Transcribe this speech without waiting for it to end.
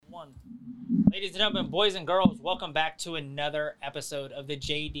one. Ladies and gentlemen, boys and girls, welcome back to another episode of the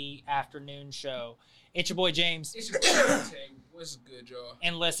JD Afternoon Show. It's your boy James. It's your boy Tay. What's good, y'all?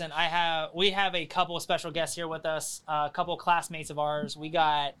 And listen, we have a couple of special guests here with us, a couple of classmates of ours. We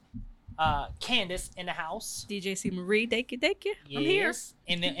got Candice in the house. DJ C. Marie, thank you. I'm here.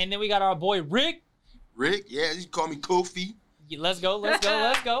 And then we got our boy Rick. Rick, yeah, you can call me Kofi. Let's go.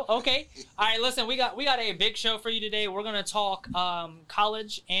 Okay. All right, listen, we got a big show for you today. We're going to talk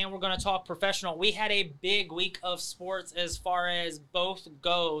college and we're going to talk professional. We had a big week of sports as far as both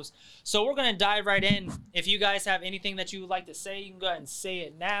goes. So we're going to dive right in. If you guys have anything that you would like to say, you can go ahead and say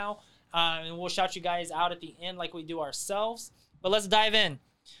it now. And we'll shout you guys out at the end like we do ourselves. But let's dive in.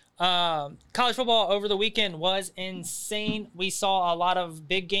 College football over the weekend was insane. We saw a lot of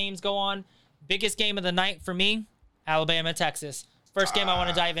big games go on. Biggest game of the night for me, Alabama, Texas. First game I want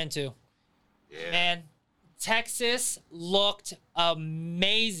to dive into. Yeah. Man, Texas looked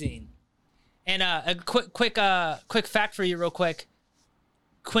amazing. And a quick fact for you real quick.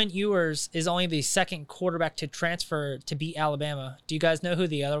 Quinn Ewers is only the second quarterback to transfer to beat Alabama. Do you guys know who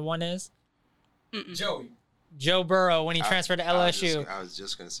the other one is? Joe Burrow when he transferred to LSU. I was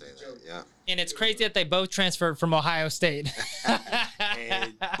just going to say that, yeah. And it's crazy that they both transferred from Ohio State.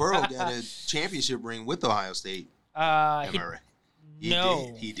 And Burrow got a championship ring with Ohio State. Am I right?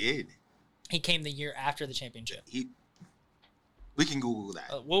 He did. He came the year after the championship. We can Google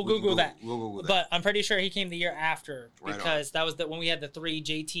that. We'll Google that. We'll Google that. But I'm pretty sure he came the year after because right that was when we had the three,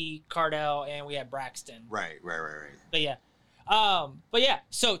 JT, Cardell, and we had Braxton. Right. But yeah.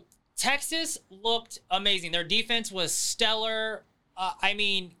 So Texas looked amazing. Their defense was stellar.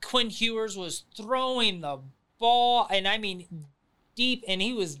 Quinn Ewers was throwing the ball, and deep, and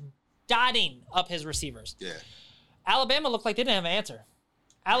he was dotting up his receivers. Yeah. Alabama looked like they didn't have an answer.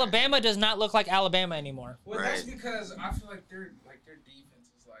 Alabama does not look like Alabama anymore. Well, that's because I feel like their defense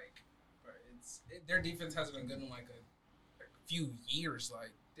is their defense hasn't been good in like a few years.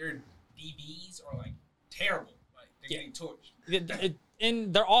 Like their DBs are like terrible. Like they're getting torched.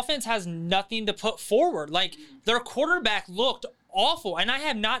 And their offense has nothing to put forward. Like their quarterback looked awful, and I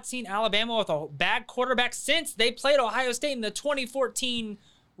have not seen Alabama with a bad quarterback since they played Ohio State in the 2014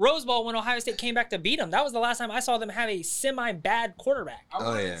 Rose Bowl when Ohio State came back to beat them. That was the last time I saw them have a semi-bad quarterback.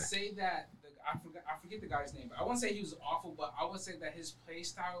 I wouldn't say that. I forget the guy's name, but I wouldn't say he was awful, but I would say that his play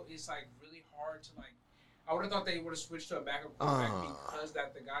style is like really hard to like. I would have thought they would have switched to a backup quarterback because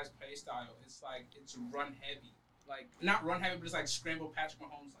that the guy's play style is like it's run heavy, like not run heavy, but it's like scramble Patrick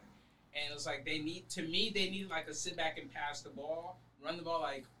Mahomes like, and it's like they need like a sit back and pass the ball, run the ball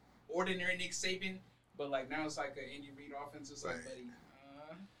like ordinary Nick Saban, but like now it's like an Andy Reid offense. It's like, buddy.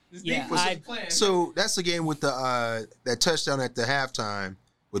 So that's the game with the that touchdown at the halftime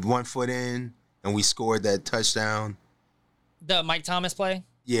with 1 foot in, and we scored that touchdown. The Mike Thomas play?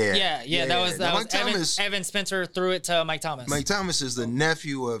 Yeah. That was Evan Spencer threw it to Mike Thomas. Mike Thomas is the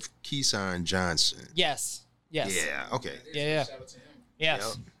nephew of Keyshawn Johnson. Yes. Yeah, okay. Yeah. Shout out to him.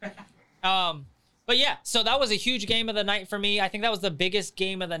 Yes. Yep. But yeah, so that was a huge game of the night for me. I think that was the biggest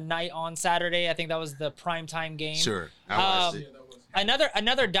game of the night on Saturday. I think that was the primetime game. Sure. I watched it.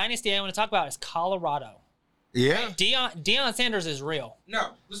 Another dynasty I want to talk about is Colorado. Yeah. Deion Sanders is real. No,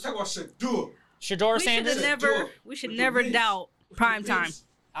 let's talk about Shedeur Sanders. We should never doubt primetime.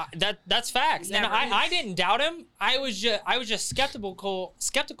 That's facts. Never. And I didn't doubt him. I was just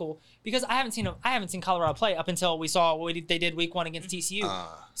skeptical because I haven't seen Colorado play up until we saw what they did week 1 against TCU.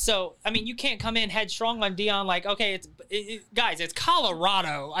 So you can't come in headstrong on Deion like, okay, guys, it's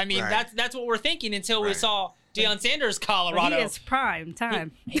Colorado. That's what we're thinking until we saw Deion Sanders, Colorado. He is prime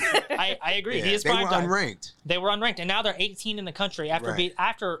time. I agree. Yeah, he is prime time. They were unranked, and now they're 18 in the country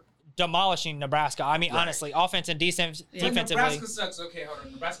after demolishing Nebraska. Honestly, offense and defensively. Nebraska sucks. Okay, hold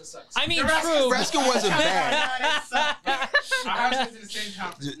on. Nebraska sucks. True. Nebraska wasn't bad. Ohio State's in the same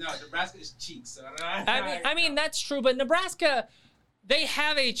conference. No, Nebraska is cheeks. So that's true, but Nebraska, they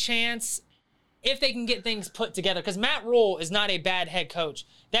have a chance if they can get things put together. Because Matt Rule is not a bad head coach.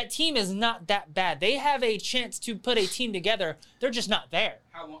 That team is not that bad. They have a chance to put a team together. They're just not there.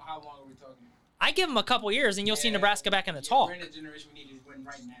 How long are we talking? I give them a couple years, and you'll see Nebraska back in the talk. We're in a generation we need to win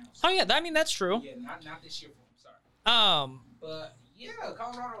right now. So. Oh, yeah. That's true. Yeah, not this year for them. Sorry. But, yeah,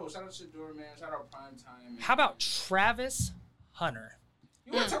 Colorado. Shout out to Shedeur, man. Shout out Primetime. How about Travis Hunter?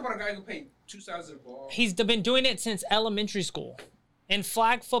 You want to talk about a guy who played two sides of the ball? He's been doing it since elementary school. In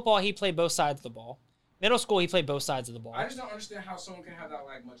flag football, he played both sides of the ball. Middle school, he played both sides of the ball. I just don't understand how someone can have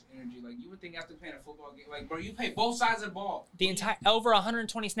that much energy. Like you would think after playing a football game, bro, you play both sides of the ball. Over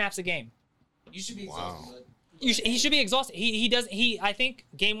 120 snaps a game. You should be exhausted. He should be exhausted. He does. I think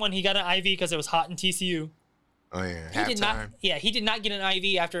game 1 he got an IV because it was hot in TCU. Oh yeah, He did not. halftime. Yeah, he did not get an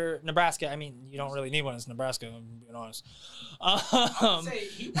IV after Nebraska. I mean, you don't really need one as Nebraska. I'm being honest. I would say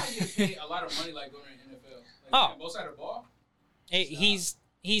he probably gets paid a lot of money like going to the NFL. Like, both sides of the ball.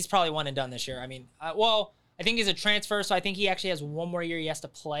 He's probably one and done this year. I mean, well, I think he's a transfer, so I think he actually has one more year he has to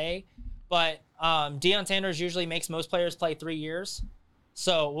play. But Deion Sanders usually makes most players play 3 years,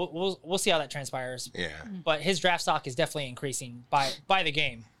 so we'll see how that transpires. Yeah. But his draft stock is definitely increasing by the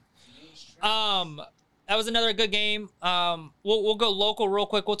game. That was another good game. We'll go local real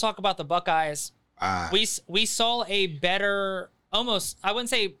quick. We'll talk about the Buckeyes. We saw a better, almost, I wouldn't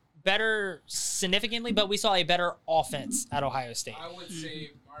say better significantly, but we saw a better offense at Ohio State. I would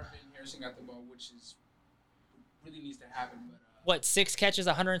say Marvin Harrison got the ball, which is really needs to happen. But what, 6 catches,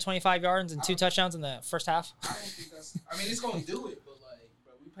 125 yards, and 2 touchdowns in the first half? I don't think that's. I mean, it's going to do it, but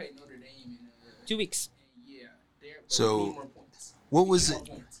bro, we played Notre Dame in 2 weeks. Yeah, so we need more points. what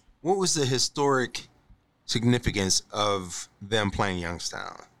was the historic significance of them playing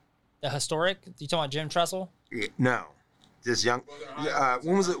Youngstown? The historic? You talking about Jim Tressel? Yeah, no, just young.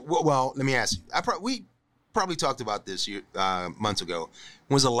 When was it? Well, let me ask you. We probably talked about this months ago.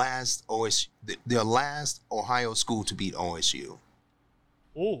 When was the last the last Ohio school to beat OSU?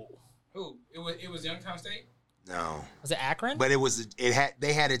 Ooh. Who? It was Youngstown State. No. Was it Akron? But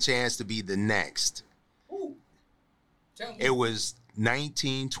they had a chance to be the next. Ooh. Tell me. It was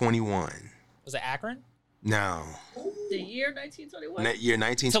 1921. Was it Akron? No. The year 1921. Year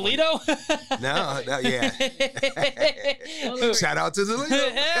 1920. Toledo? No, yeah. Shout out to Toledo.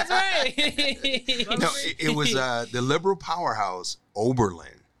 That's right. No, it was the liberal powerhouse,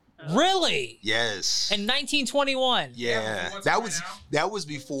 Oberlin. Really? Yes. In 1921? Yeah. That was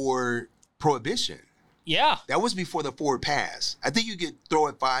before Prohibition. Yeah. That was before the forward pass. I think you could throw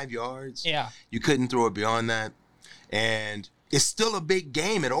it 5 yards. Yeah. You couldn't throw it beyond that. And it's still a big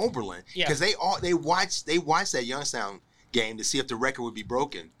game at Oberlin because they watched that Youngstown game to see if the record would be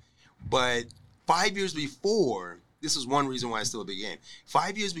broken. But 5 years before, this is one reason why it's still a big game.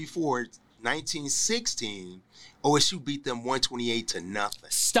 5 years before, 1916, OSU beat them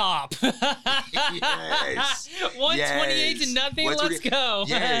 128-0. Stop. Yes. 128-0. Let's go.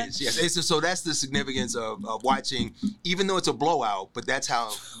 Yes. So that's the significance of watching, even though it's a blowout. But that's how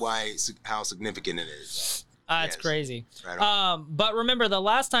significant it is. It's crazy. Right but remember, the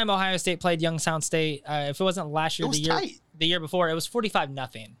last time Ohio State played Youngstown State, if it wasn't last year, the year before, it was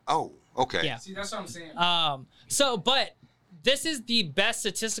 45-0. Oh, okay. Yeah. See, that's what I'm saying. But this is the best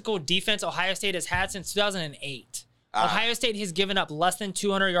statistical defense Ohio State has had since 2008. Ohio State has given up less than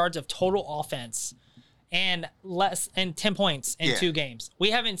 200 yards of total offense and 10 points in 2 games.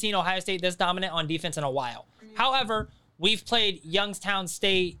 We haven't seen Ohio State this dominant on defense in a while. However, we've played Youngstown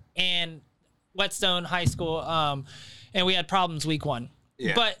State and Whetstone High School, and we had problems week 1.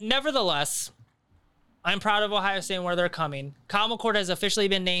 Yeah. But nevertheless, I'm proud of Ohio State and where they're coming. Kyle McCord has officially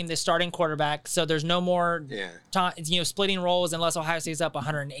been named the starting quarterback, so there's no more splitting roles unless Ohio State's up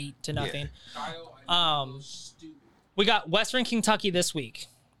 108-0. Kyle, we got Western Kentucky this week.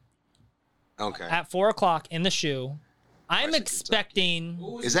 Okay. At 4:00 in the shoe. I'm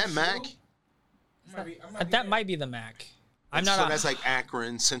expecting. Is that MAC? That might be the MAC. I'm not. So that's like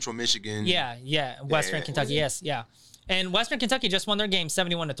Akron, Central Michigan. Yeah. Western Kentucky, yes, yeah. And Western Kentucky just won their game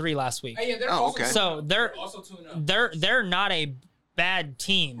 71-3 last week. Hey, they're also So they're also 2-0. They're not a bad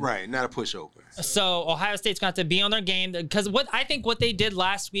team. Right, not a pushover. So Ohio State's got to be on their game because what they did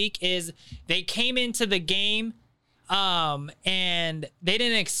last week is they came into the game, and they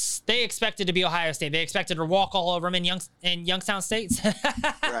didn't. They expected to be Ohio State. They expected to walk all over them in Youngstown State.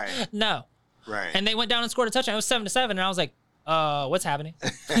 Right. No. Right. And they went down and scored a touchdown. It was 7-7, and I was like, what's happening?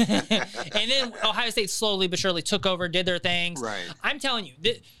 And then Ohio State slowly but surely took over, did their things. Right. I'm telling you,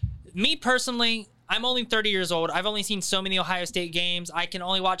 me personally, I'm only 30 years old. I've only seen so many Ohio State games. I can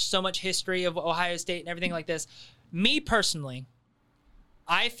only watch so much history of Ohio State and everything like this. Me personally,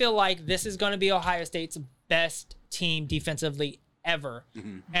 I feel like this is going to be Ohio State's best team defensively ever.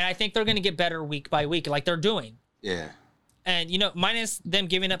 Mm-hmm. And I think they're going to get better week by week like they're doing. Yeah. And, minus them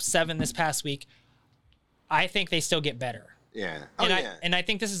giving up 7 this past week, I think they still get better. Yeah. And I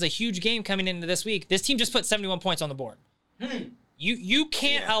think this is a huge game coming into this week. This team just put 71 points on the board. You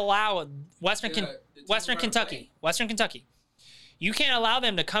can't allow Western Kentucky. You can't allow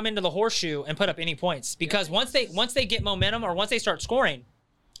them to come into the horseshoe and put up any points because once they get momentum or once they start scoring,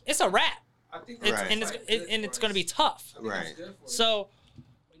 it's a wrap. I think it's going to be tough. Right. So.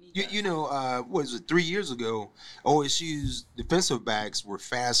 What was it, 3 years ago, OSU's defensive backs were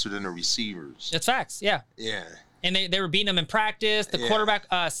faster than the receivers. That's facts, yeah. Yeah. And they were beating them in practice. The quarterback,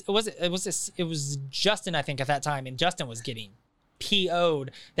 it was Justin, I think, at that time, and Justin was getting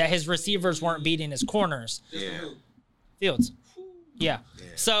PO'd that his receivers weren't beating his corners. Fields. Yeah.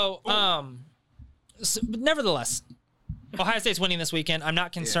 So, but nevertheless, Ohio State's winning this weekend. I'm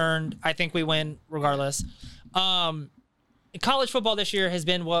not concerned. I think we win regardless. College football this year has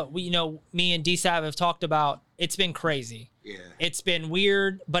been what me and Dsav have talked about. It's been crazy. Yeah. It's been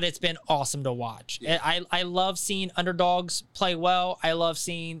weird, but it's been awesome to watch. Yeah. I love seeing underdogs play well. I love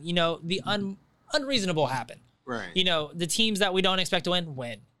seeing, the unreasonable happen. Right. The teams that we don't expect to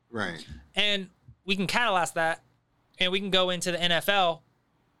win. Right. And we can catalyze that, and we can go into the NFL,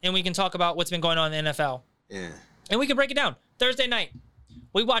 and we can talk about what's been going on in the NFL. Yeah. And we can break it down. Thursday night,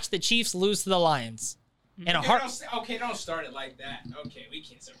 we watched the Chiefs lose to the Lions. And don't start it like that. Okay, we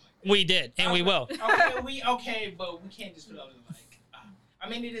can't start it like that. We did, and we will. But we can't just put it up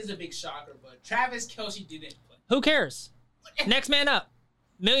it is a big shocker, but Travis Kelce didn't play. Who cares? Next man up.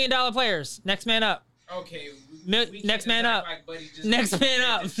 $1 million players. Next man up. Okay. Next man up. Next man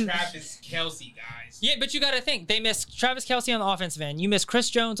up. Travis Kelce, guys. Yeah, but you got to think. They missed Travis Kelce on the offensive end. You missed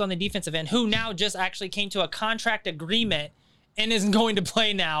Chris Jones on the defensive end, who now just actually came to a contract agreement and isn't going to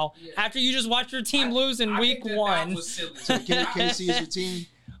play now after you just watched your team lose in week 1. That was silly. So Casey is your team?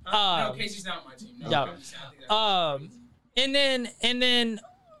 No, Casey's not my team. No. And then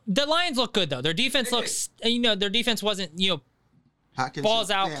the Lions look good though. Their defense looks. Their defense wasn't. Hawkinson,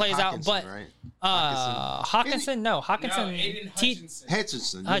 balls out, plays out, but right? Hawkinson, no, Aiden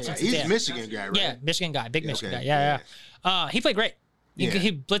Hutchinson. Hutchinson, He's a Michigan guy, right? Yeah, Michigan guy, big Michigan guy. Yeah. He played great.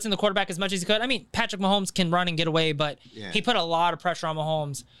 He blitzing the quarterback as much as he could. I mean, Patrick Mahomes can run and get away, but he put a lot of pressure on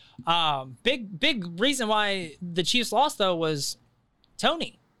Mahomes. Big reason why the Chiefs lost though was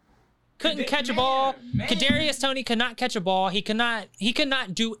Tony couldn't catch a ball. Kadarius Toney could not catch a ball. He could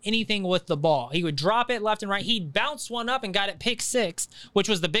not do anything with the ball. He would drop it left and right. He bounced one up and got it pick 6, which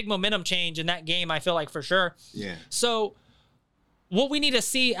was the big momentum change in that game. I feel like for sure. Yeah. So what we need to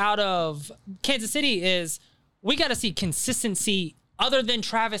see out of Kansas City is we got to see consistency. Other than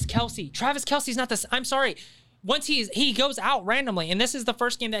Travis Kelce. Travis Kelce's not this. I'm sorry. Once he goes out randomly, and this is the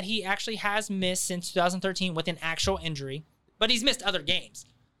first game that he actually has missed since 2013 with an actual injury, but he's missed other games.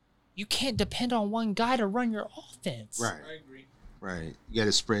 You can't depend on one guy to run your offense. Right. I agree. Right. You got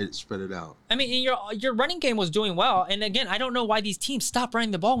to spread it out. I mean, your running game was doing well, and again, I don't know why these teams stop running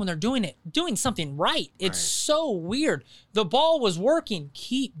the ball when they're doing something right. It's so weird. The ball was working.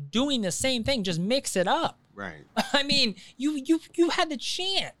 Keep doing the same thing. Just mix it up. Right. I mean, you had the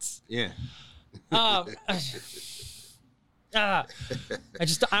chance. Yeah. I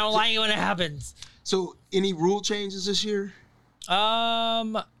don't like it when it happens. So, any rule changes this year? We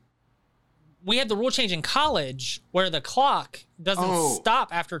had the rule change in college where the clock doesn't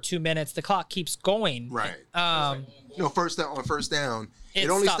stop after 2 minutes. The clock keeps going. Right. First down, it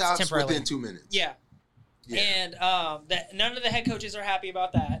only stops within 2 minutes. Yeah. And none of the head coaches are happy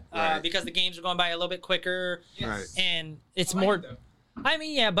about that because the games are going by a little bit quicker. Yes. Right. And it's more. I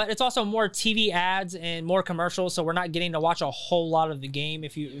mean, yeah, but it's also more TV ads and more commercials, so we're not getting to watch a whole lot of the game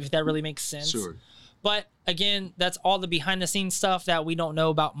if that really makes sense. Sure. But again, that's all the behind the scenes stuff that we don't know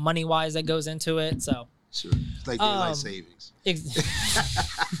about money wise that goes into it. So sure, it's like daylight savings.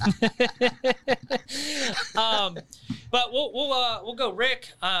 But we'll go Rick.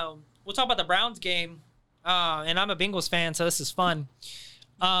 We'll talk about the Browns game. And I'm a Bengals fan, so this is fun.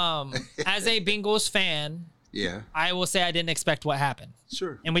 As a Bengals fan, I will say I didn't expect what happened.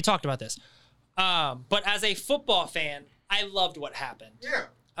 Sure. And we talked about this. But as a football fan, I loved what happened. Yeah.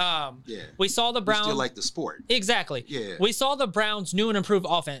 We saw the Browns. You still like the sport. Exactly. Yeah. We saw the Browns' new and improved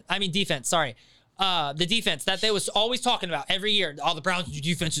defense. Sorry. The defense that they was always talking about every year. All the Browns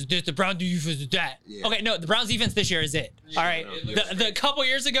defense is this, the Browns defense is that. Yeah. Okay, no, the Browns defense this year is it. All right. The couple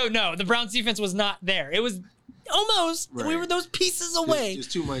years ago, no, the Browns defense was not there. It was almost. Right. We were those pieces away. There's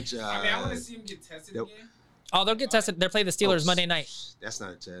too much. I want to see him get tested again. Oh, they'll get tested. They're playing the Steelers Monday night. That's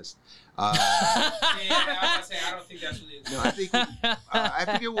not a test. I don't think that's what it is. No, I think I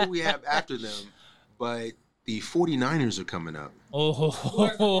forget what we have after them, but the 49ers are coming up. In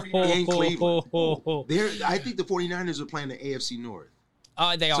Cleveland. I think the 49ers are playing the AFC North.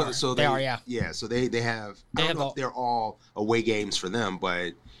 They are. So they are, yeah. Yeah, so they have. I don't know if they're all away games for them,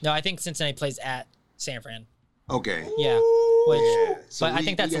 but no, I think Cincinnati plays at San Fran. Okay. Yeah. So I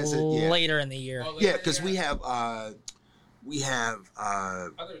think that's later in the year. Yeah, because we have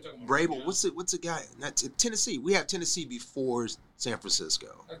Vrabel. What's the guy? Not Tennessee. We have Tennessee before San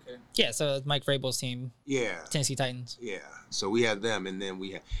Francisco. Okay. Yeah, so it's Mike Vrabel's team. Yeah. Tennessee Titans. Yeah. So we have them, and then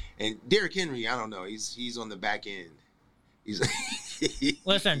we have Derrick Henry. I don't know. He's on the back end.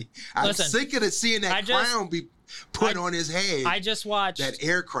 Listen. I'm sick of seeing that crown be put on his head. I just watched that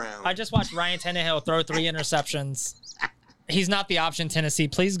air crown. I just watched Ryan Tannehill throw 3 interceptions. He's not the option, Tennessee.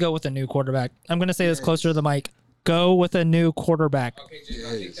 Please go with a new quarterback. I'm going to say this closer to the mic. Go with a new quarterback. Okay, Jason, I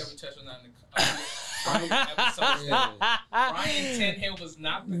think that we touched on that in the episode. Ryan Tannehill was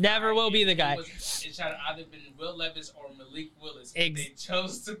not the Never guy. will be the guy. It should have either been Will Levis or Malik Willis. They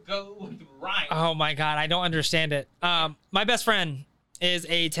chose to go with Ryan. Oh, my God. I don't understand it. My best friend is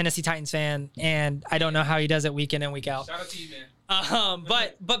a Tennessee Titans fan, and I don't know how he does it week in and week out. Shout out to you, man.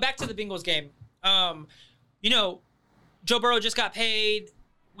 But back to the Bengals game. Joe Burrow just got paid.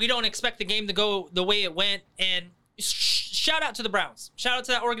 We don't expect the game to go the way it went. And shout out to the Browns. Shout out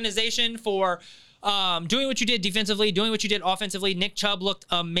to that organization for doing what you did defensively, doing what you did offensively. Nick Chubb looked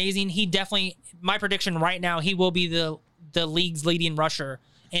amazing. He definitely, my prediction right now, he will be the league's leading rusher,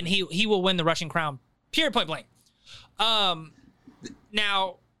 and he will win the rushing crown. Period, point blank.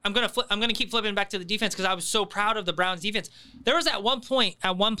 Now I'm gonna keep flipping back to the defense because I was so proud of the Browns defense. There was at one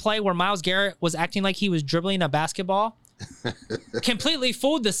play where Myles Garrett was acting like he was dribbling a basketball. Completely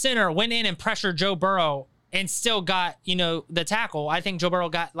fooled the center, went in and pressured Joe Burrow, and still got the tackle. I think Joe Burrow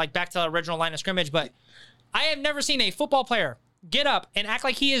got back to the original line of scrimmage, but I have never seen a football player get up and act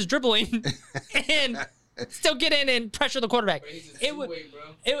like he is dribbling and still get in and pressure the quarterback.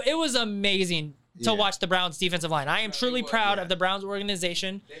 It was amazing to watch the Browns defensive line. I am truly proud of the Browns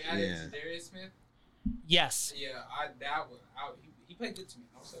organization. They added Darius Smith. Yes. Yeah, he played good to me.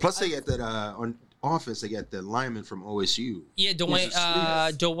 Plus, they got that on offense. They got the lineman from OSU. Yeah, Dwayne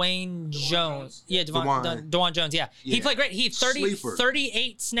Jones. Yeah, Dwayne Jones. Yeah, he played great. He had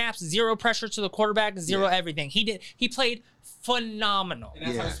 38 snaps, 0 pressure to the quarterback, 0 everything. He played phenomenal. And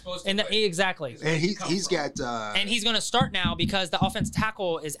that's how he's supposed to play. Exactly. And he's got. And he's going to start now because the offense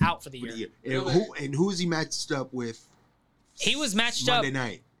tackle is out for the year. And who is he matched up with? He was matched Monday up.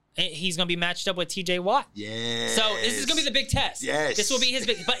 night. He's going to be matched up with TJ Watt. Yes. So this is going to be the big test. Yes. This will be his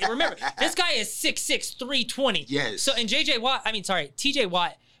big. But remember, this guy is 6'6", 320. Yes. So and TJ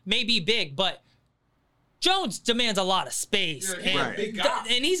Watt may be big, but Jones demands a lot of space. Yeah, and, big guy.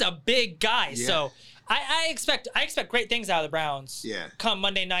 And he's a big guy. Yeah. So I expect great things out of the Browns. Yeah. Come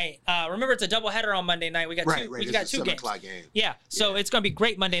Monday night. Remember, it's a doubleheader on Monday night. We got we got 2 games. Game. Yeah. So it's going to be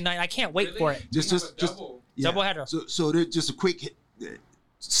great Monday night. I can't wait for it. Just Doubleheader. So just a quick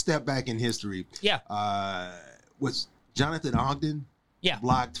step back in history. Yeah. Was Jonathan Ogden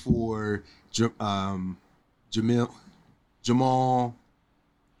blocked for Jamal?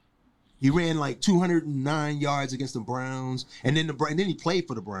 He ran like 209 yards against the Browns, and then he played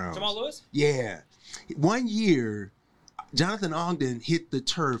for the Browns. Jamal Lewis? Yeah. 1 year, Jonathan Ogden hit the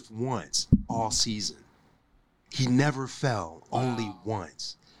turf once all season. He never fell, only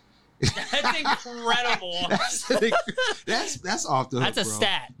once. That's incredible. That's off the hook, That's a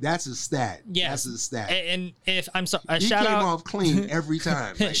stat. That's a stat. Yes. That's a stat. And if I'm sorry, He shout came out off clean every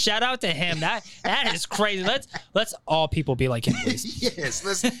time. Like, shout out to him. That is crazy. Let's all people be like him, please. yes,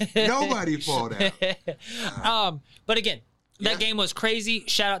 let's nobody fall down. But again, that game was crazy.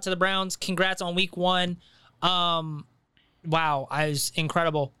 Shout out to the Browns. Congrats on week 1. Wow, I was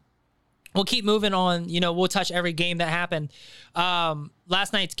incredible. We'll keep moving on. We'll touch every game that happened.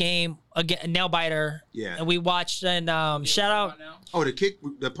 Last night's game, again, nail biter. Yeah. And we watched and shout out. Oh,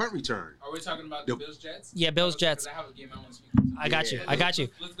 the punt return. Are we talking about the Bills Jets? Yeah, Bills Jets. I have a game I want to speak I got you.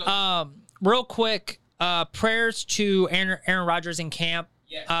 Let's go. Real quick, prayers to Aaron Rodgers in camp.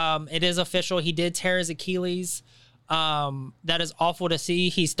 Yes. It is official. He did tear his Achilles. That is awful to see.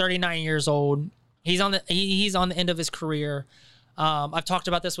 He's 39 years old. He's on the end of his career. I've talked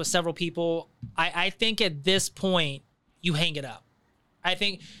about this with several people. I think at this point you hang it up. I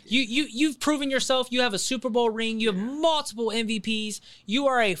think you've proven yourself. You have a Super Bowl ring. You have multiple MVPs. You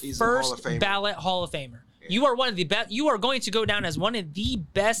are He's first ballot Hall of Famer. Yeah. You are one of the best. You are going to go down as one of the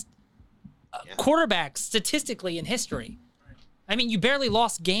best quarterbacks statistically in history. I mean, you barely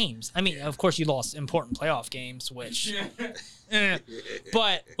lost games. I mean, of course, you lost important playoff games, which,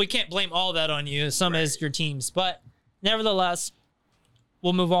 but we can't blame all that on you. Some is your teams, but nevertheless,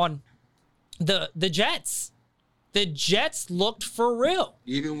 we'll move on. The Jets looked for real.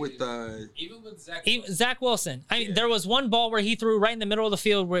 Even with Zach Wilson. I mean, there was one ball where he threw right in the middle of the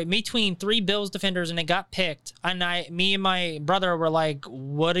field between 3 Bills defenders, and it got picked. And me and my brother were like,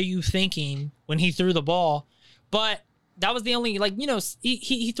 "What are you thinking?" when he threw the ball. But that was the only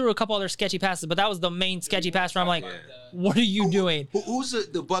he threw a couple other sketchy passes, but that was the main sketchy pass where I'm like, "What are you doing?" Who's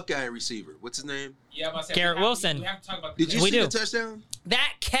the Buckeye receiver? What's his name? Yeah, I'm about to say, Garrett Wilson. We have to talk about Did you see the touchdown?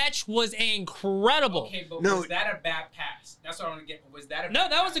 That catch was incredible. Okay, but was that a bad pass? That's what I want to get. Was that a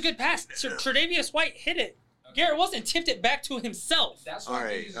bad that was a good pass. Tre'Davious White hit it. Okay. Garrett Wilson tipped it back to himself. That's all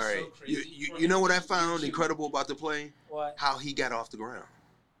right. So crazy. You know what I found incredible about the play? What? How he got off the ground.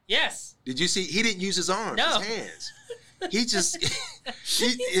 Yes. Did you see? He didn't use his arms, his hands.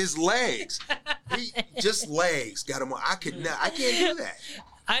 his legs. He just legs got him. I can't do that.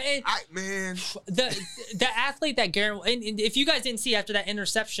 Man, the athlete that Garrett, and if you guys didn't see after that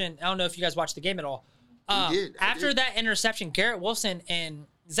interception, I don't know if you guys watched the game at all. After that interception, Garrett Wilson and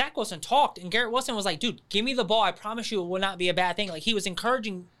Zach Wilson talked, and Garrett Wilson was like, "Dude, give me the ball. I promise you it will not be a bad thing." Like he was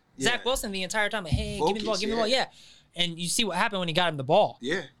encouraging Zach Wilson the entire time. Like, hey, give me the ball, give me the ball. Yeah. And you see what happened when he got him the ball.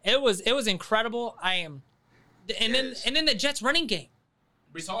 Yeah. It was incredible. And then the Jets running game.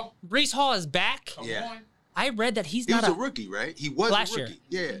 Breece Hall is back. Come on. I read that he was a rookie, right? He was last a rookie.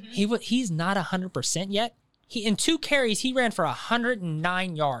 Year. Yeah. He's not 100% yet. He in 2 carries he ran for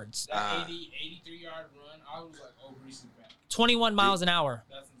 109 yards. That 83-yard run, I was like, oh, Breece is back. 21 miles an hour.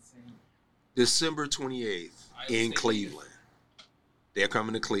 That's insane. December 28th in Cleveland. They're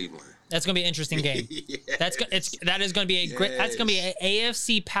coming to Cleveland. That's gonna be an interesting game. Yes. That is gonna be a great. That's gonna be an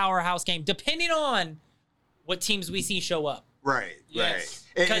AFC powerhouse game, depending on what teams we see show up. Right. Yes.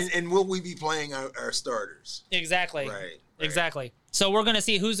 Right. And will we be playing our starters? Exactly. Right. Exactly. So we're gonna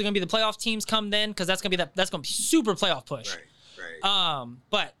see who's gonna be the playoff teams come then, because that's gonna be super playoff push. Right.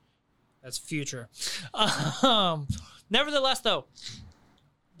 But that's future. Nevertheless, though,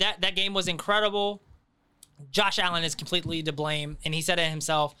 that game was incredible. Josh Allen is completely to blame, and he said it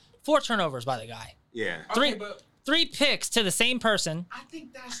himself. 4 turnovers by the guy. Yeah. 3 picks to the same person. I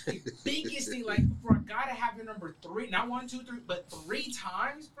think that's the biggest thing. Like, for a guy to have your number 3, not 1, 2, 3, but 3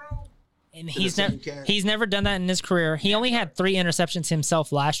 times, bro. And he's never done that in his career. He only had 3 interceptions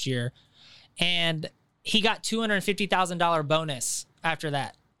himself last year, and he got $250,000 bonus after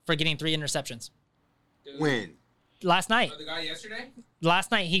that for getting 3 interceptions. When? Last night. Oh, the guy yesterday?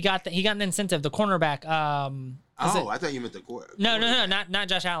 Last night he got an incentive. The cornerback. I thought you meant the quarterback. No, not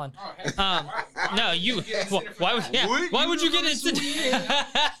Josh Allen. Oh, hey, no, you. Why would you get an incentive?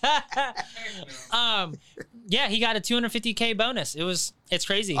 Yeah, he got a $250K bonus. It's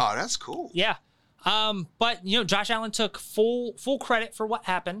crazy. Oh, that's cool. Yeah. But Josh Allen took full credit for what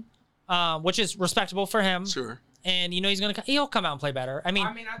happened, which is respectable for him. Sure. And he'll come out and play better. I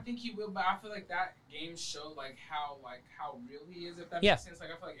think he will, but I feel like that game showed how real he is. If that makes sense.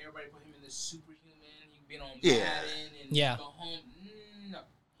 Like I feel like everybody put him in this superhuman. He's been on Madden and go home. No,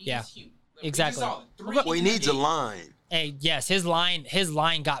 he's human. Like, exactly. Well, he needs a line. Hey, yes, his line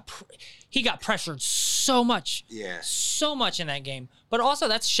got pressured so much. Yeah. So much in that game. But also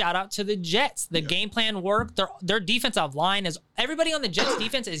that's shout out to the Jets. The game plan worked. Their defensive line is everybody on the Jets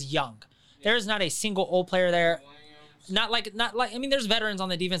defense is young. There is not a single old player there. Not like I mean there's veterans on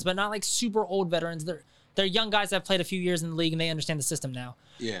the defense, but not like super old veterans. They're young guys that have played a few years in the league and they understand the system now.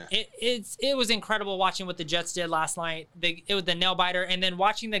 Yeah. It was incredible watching what the Jets did last night. It was the nail biter, and then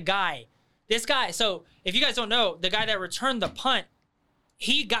watching this guy. So if you guys don't know, the guy that returned the punt,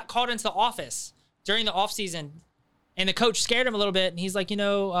 he got called into the office during the offseason, and the coach scared him a little bit, and he's like, we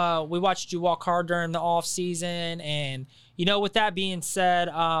watched you walk hard during the offseason, and with that being said,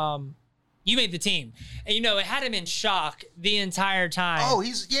 you made the team. And, it had him in shock the entire time. Oh,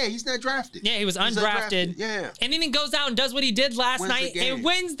 he's not drafted. Yeah, he was undrafted. Yeah. And then he goes out and does what he did last night and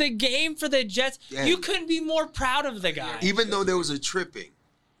wins the game for the Jets. Yeah. You couldn't be more proud of the guy. Even though there was a tripping.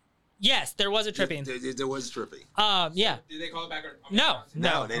 Yes, there was a tripping. There was tripping. Yeah. Did they call it back? No, they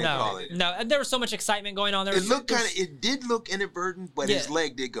didn't call it. No, and there was so much excitement going on there. It did look inadvertent, but his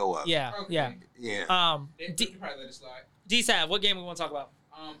leg did go up. Yeah, okay. yeah. They probably let it slide. Dsav, what game we want to talk about?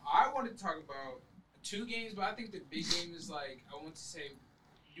 I wanted to talk about 2 games, but I think the big game is I want to say,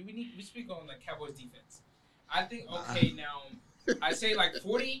 we speak on Cowboys defense. I think now I say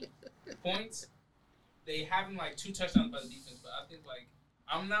 40 points. They having 2 touchdowns by the defense, but I think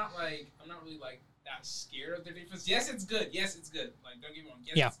I'm not really that scared of their defense. Yes, it's good. Don't get me wrong.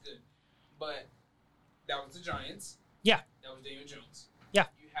 Yes, it's good. But that was the Giants. Yeah. That was Daniel Jones. Yeah.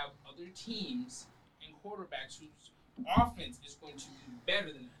 You have other teams and quarterbacks whose offense is going to be better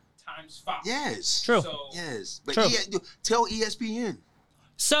than that, times 5. Yes. True. So, yes. But True. Tell ESPN.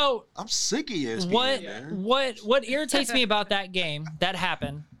 So I'm sick of ESPN, man. What irritates me about that game that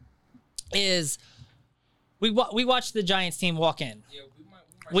happened is we watched the Giants team walk in. Yeah,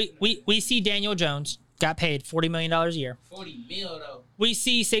 we see Daniel Jones got paid $40 million a year. $40 million though. We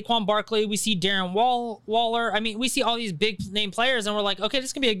see Saquon Barkley. We see Darren Waller. I mean, we see all these big name players, and we're like, okay,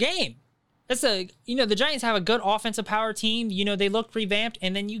 this can be a game. The Giants have a good offensive power team. They look revamped,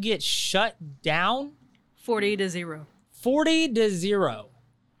 and then you get shut down 40-0. 40-0.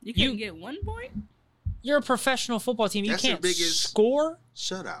 You can't get 1 point? You're a professional football team. That's you can't the biggest score.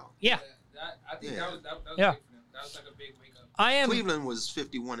 shutout. Yeah. I think that was big for them. That was a big wake Cleveland was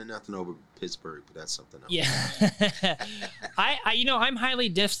 51-0 over Pittsburgh, but that's something else. Yeah. I'm highly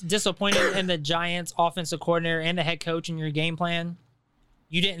disappointed in the Giants offensive coordinator and the head coach in your game plan.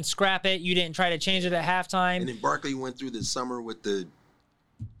 You didn't scrap it. You didn't try to change it at halftime. And then Barkley went through the summer with the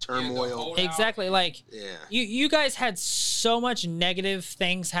turmoil. Exactly. You guys had so much negative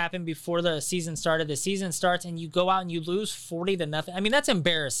things happen before the season started. The season starts and you go out and you lose 40-0. I mean, that's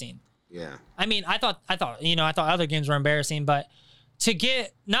embarrassing. Yeah. I mean, I thought other games were embarrassing, but to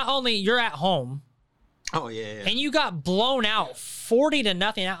get, not only you're at home. Oh yeah. And you got blown out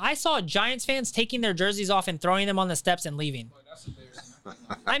 40-0. I saw Giants fans taking their jerseys off and throwing them on the steps and leaving. Boy, that's embarrassing.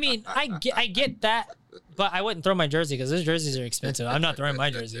 I mean, I get that, but I wouldn't throw my jersey because those jerseys are expensive. I'm not throwing my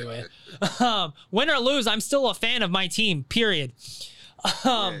jersey away. Win or lose, I'm still a fan of my team, period.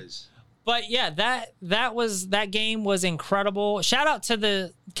 Yes. But yeah, that game was incredible. Shout out to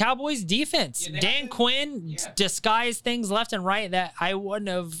the Cowboys defense. Yeah, Dan Quinn disguised things left and right that I wouldn't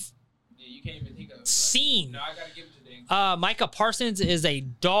have you can't even think of seen. No, I gotta give it to Dan. Micah Parsons is a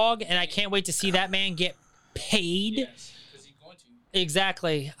dog, and I can't wait to see that man get paid. Yes, because he's going to.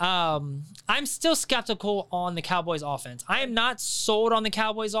 Exactly. I'm still skeptical on the Cowboys offense. I am not sold on the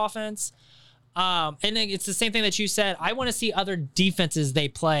Cowboys offense. And it's the same thing that you said. I want to see other defenses they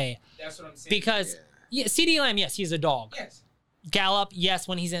play. That's what I'm saying. Because CeeDee Lamb, yes, he's a dog. Yes. Gallup, yes,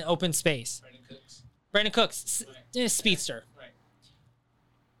 when he's in open space. Brandon Cooks, speedster. Right.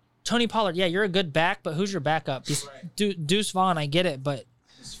 Tony Pollard, yeah, you're a good back, but who's your backup? Right. Deuce Vaughn, I get it, but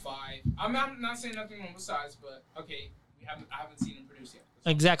It's 5. I'm not saying nothing on both sides, but okay, I haven't seen him produce yet.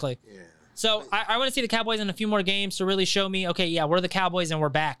 exactly. Yeah. So I want to see the Cowboys in a few more games to really show me, okay, yeah, we're the Cowboys and we're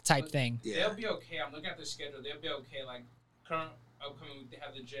back type thing. Yeah. They'll be okay. I'm looking at their schedule. They'll be okay. Like current upcoming week, they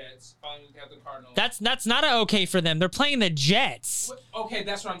have the Jets. Following week, they have the Cardinals. That's not a okay for them. They're playing the Jets. Okay,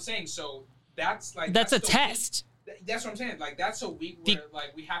 that's what I'm saying. So that's like That's a the test. Week. That's what I'm saying. Like that's a week where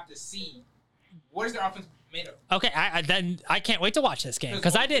like we have to see what is their offense made of. Okay, I can't wait to watch this game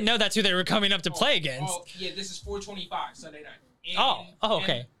because I didn't know that's who they were coming up to play against. Oh yeah, this is 4:25 Sunday night.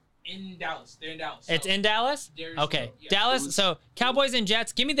 Okay. In Dallas, they're in Dallas. It's So in Dallas? Okay. yeah. Dallas, so Cowboys and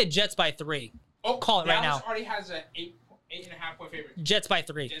Jets. Give me the Jets by 3. Oh, call it right Dallas now. already has a 8.5 point favorite. Jets by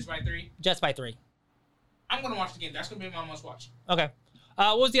 3. Jets by 3. Jets by 3. I'm gonna watch the game. That's gonna be my must watch. Okay.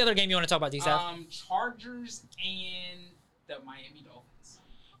 What was the other game you want to talk about, Dsav? Chargers and the Miami Dolphins.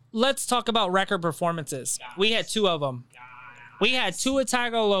 Let's talk about record performances. We had 2 of them. We had Tua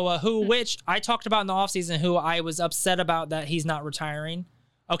Tagovailoa, which I talked about in the offseason, who I was upset about that he's not retiring.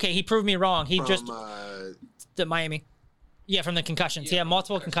 Okay, he proved me wrong. He just the Miami. Yeah, from the concussions. He had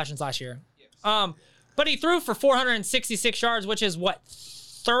multiple concussions last year. Yes. But he threw for 466 yards, which is what,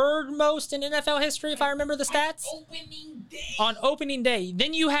 3rd most in NFL history, if I remember the stats? On opening day.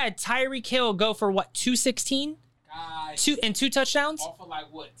 Then you had Tyreek Hill go for what, 216? Guys, 2 touchdowns? off of like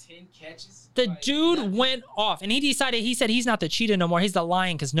what, 10 catches? The Like, dude nothing. went off, and he said he's not the cheetah no more. He's the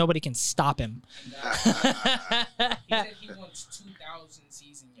lion because nobody can stop him. He said he wants 2,000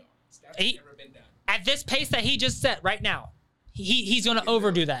 season yards. That's never been done. At this pace that he just set right now, he's going to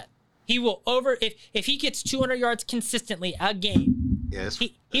overdo that. He will if he gets 200 yards consistently a game. Yeah,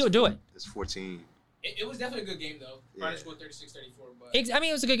 he would do it. It's 14. It was definitely a good game though. Friday scored 36-34, but I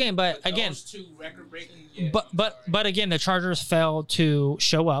mean, it was a good game, but again, those 2 record-breaking. Yeah, but again, the Chargers failed to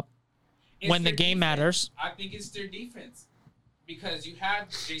show up when the game matters. I think it's their defense because you have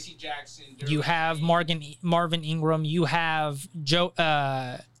J.C. Jackson. You have Marvin Ingram. You have Joey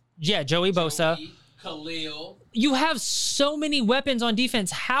Bosa. Khalil. You have so many weapons on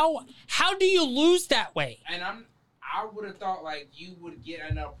defense. How do you lose that way? And I would have thought like you would get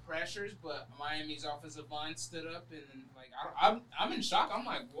enough pressures, but Miami's offensive line stood up and like I'm in shock. I'm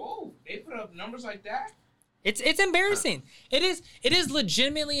like, whoa, they put up numbers like that. It's embarrassing. It is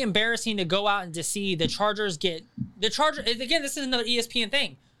legitimately embarrassing to go out and to see the Chargers again. This is another ESPN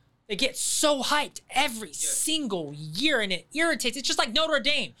thing. They get so hyped every single year, and it irritates. It's just like Notre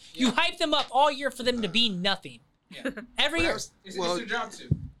Dame. Yeah. You hype them up all year for them to be nothing. Yeah. Every year. It's their job too.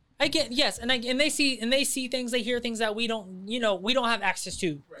 Yes, and they see things, they hear things that we don't have access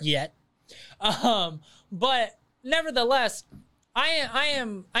to yet. But nevertheless, I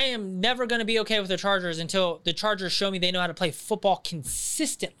am never going to be okay with the Chargers until the Chargers show me they know how to play football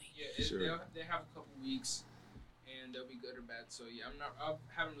consistently. Yeah, they have a couple weeks, and they'll be good or bad. So yeah, I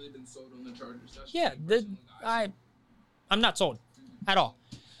haven't really been sold on the Chargers. I'm not sold at all.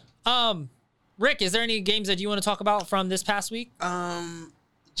 Rick, is there any games that you want to talk about from this past week?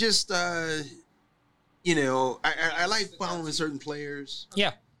 Just I like following certain players.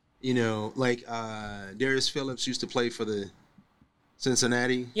 Yeah. Like Darius Phillips used to play for the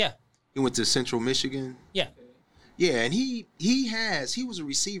Cincinnati. Yeah. He went to Central Michigan. Yeah. Yeah, and he was a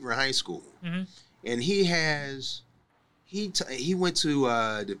receiver in high school, Mm-hmm. and he went to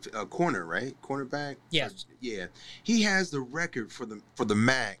the corner, right? Cornerback. Yeah. Yeah. He has the record for the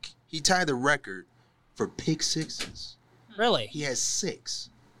MAC. He tied the record for pick sixes. Really? He has 6.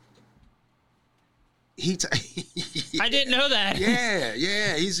 I didn't know that.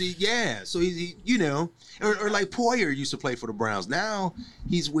 Yeah. So he's or like Poyer used to play for the Browns. Now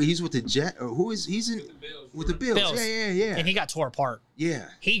he's with the Jet. Or who is he's in with the Bills? Yeah. And he got tore apart. Yeah.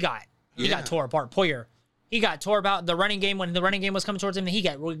 He got tore apart. Poyer. He got tore about the running game when the running game was coming towards him. He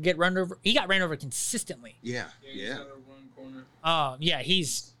got run over. He got ran over consistently. Yeah. Yeah.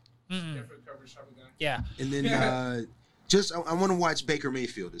 He's different coverage type of guy. Yeah. And then I want to watch Baker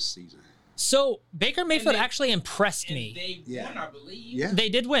Mayfield this season. So Baker Mayfield actually impressed me. They won, I believe. Yeah. They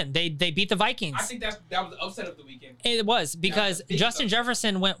did win. They beat the Vikings. I think that was the upset of the weekend. It was because Justin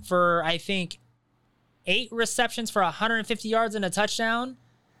Jefferson went for, I think, 8 receptions for 150 yards and a touchdown.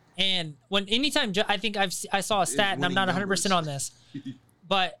 And I think I saw a stat, and I'm not 100% on this,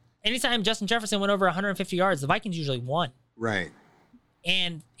 but anytime Justin Jefferson went over 150 yards, the Vikings usually won. Right.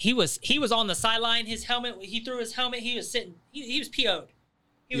 And he was on the sideline. His helmet, he threw his helmet. He was sitting. He was PO'd.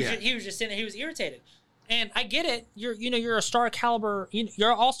 He was just sitting. He was irritated. And I get it. You're a star caliber.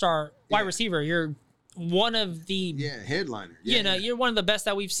 You're an all-star wide receiver. You're one of the headliner. You're one of the best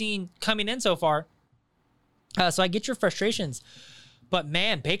that we've seen coming in so far. So I get your frustrations. But,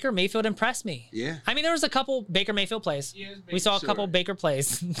 man, Baker Mayfield impressed me. Yeah. I mean, there was a couple Baker Mayfield plays. Yeah, we saw a couple Baker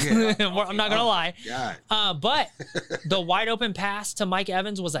plays. Yeah. I'm not going to lie. God. But the wide open pass to Mike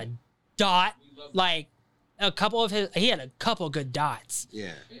Evans was a dot. Like, he had a couple good dots.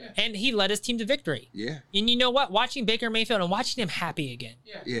 Yeah. And he led his team to victory. Yeah. And you know what? Watching Baker Mayfield and watching him happy again.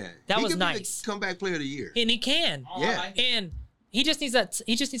 Yeah. That was could nice. Be the comeback player of the year. And he can. Yeah. And he just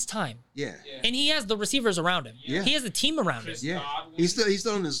needs time. Yeah. And he has the receivers around him. Yeah. He has the team around him. Yeah. He's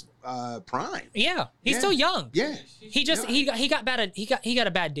still in his prime. Yeah. He's still young. Yeah. He got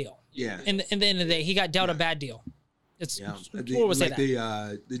a bad deal. Yeah. In the end of the day, he got dealt a bad deal. It's what was that?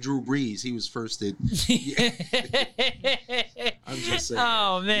 The Drew Brees, he was first at. I'm just saying.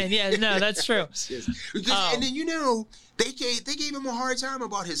 Oh man, yeah, no, that's true. And then they gave him a hard time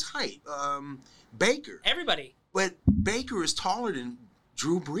about his height. Baker. Everybody. But Baker is taller than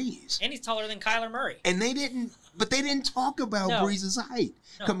Drew Brees. And he's taller than Kyler Murray. And they didn't talk about Brees' height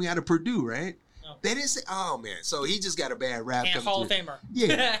coming out of Purdue, right? No. They didn't say, oh man, so he just got a bad rap. And Hall of Famer.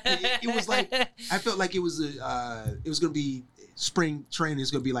 Yeah. It was like, I felt like it was going to be spring training.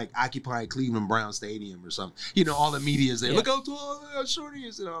 It's going to be like Occupy Cleveland Brown Stadium or something. All the media is there. Look how tall, how short he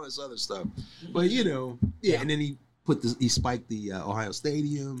is and all this other stuff. But, and then he spiked the Ohio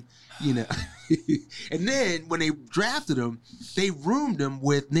Stadium, and then when they drafted him, they roomed him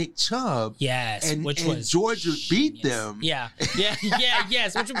with Nick Chubb. Yes, and was Georgia genius. Beat them. Yeah,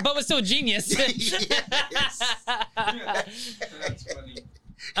 yes, but was still genius. That's funny.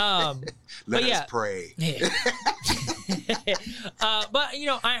 Let us pray. Yeah. But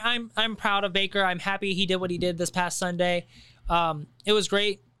I'm proud of Baker. I'm happy he did what he did this past Sunday. It was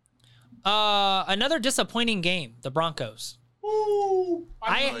great. Another disappointing game, the Broncos. Ooh,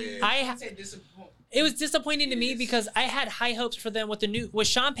 it was disappointing to me because I had high hopes for them with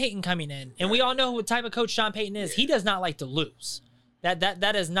Sean Payton coming in, and we all know what type of coach Sean Payton is. He does not like to lose.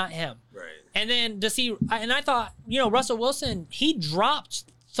 That is not him. Right. And then I thought, Russell Wilson, he dropped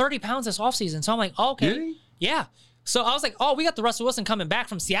 30 pounds this offseason. So I'm like, oh, okay, did he? Yeah. So I was like, oh, we got the Russell Wilson coming back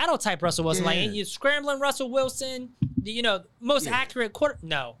from Seattle type Russell Wilson, like you scrambling Russell Wilson, most accurate quarter.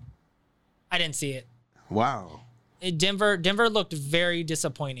 No, I didn't see it. Wow. Denver looked very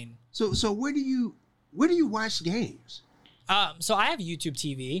disappointing. So where do you watch games? So I have YouTube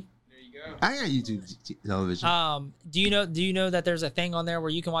TV. There you go. I got YouTube television. Do you know that there's a thing on there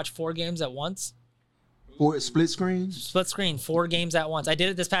where you can watch 4 games at once? For split screen? Split screen, 4 games at once. I did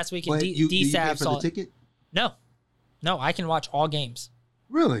it this past week. And do you pay Dsav for saw the ticket? No, I can watch all games.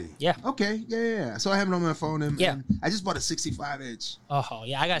 Really? Yeah. Okay. Yeah. So I have it on my phone, and I just bought a 65-inch. Oh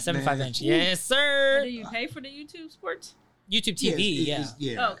yeah, I got a 75-inch. Yes, sir. Do you pay for the YouTube Sports? YouTube TV.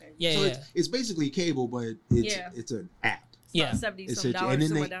 Yeah. Oh, okay. Yeah. So it's basically cable, but it's an app. Yeah. $70-some, and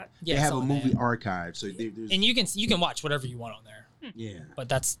then like that. they have a movie archive, so and you can watch whatever you want on there. Yeah. But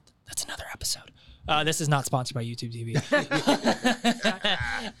that's another episode. This is not sponsored by YouTube TV.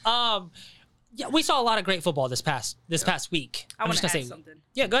 Yeah, we saw a lot of great football this past week. I want to add something.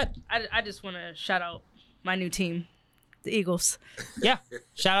 Yeah, go ahead. I just want to shout out my new team, the Eagles. Yeah,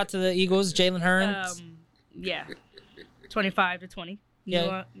 shout out to the Eagles, Jalen Hurts. 25-20.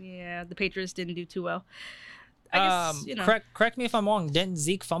 Yeah, the Patriots didn't do too well. I guess correct me if I'm wrong. Didn't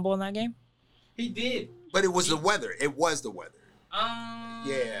Zeke fumble in that game? He did. But it was the weather. It was the weather.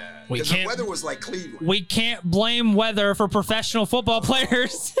 Yeah. Because the weather was like Cleveland. We can't blame weather for professional football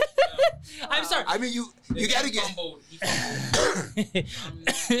players. I'm sorry. I mean, you got to get.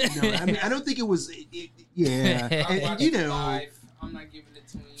 I don't think it was. Yeah. And, you know. I'm not giving it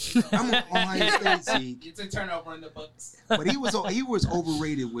to him. I'm on Ohio State seat. It's a turnover in the books. But he was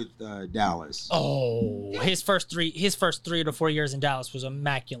overrated with Dallas. Oh, his first 3 to 4 years in Dallas was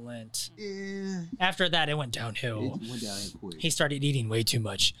immaculate. Yeah. After that, it went downhill. It went downhill quick. He started eating way too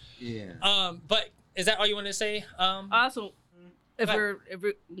much. Yeah. But is that all you wanted to say? Also, if we're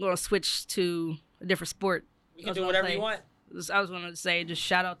going to switch to a different sport, we can do whatever you want. I was going to say, just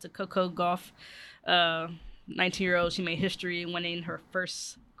shout out to Coco Gauff. 19-year-old, she made history winning her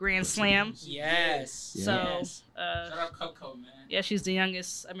first Grand Slam. Yes. So, shout out Coco, man. Yeah, she's the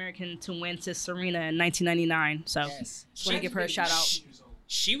youngest American to win to Serena in 1999. So, just want to give her a shout out.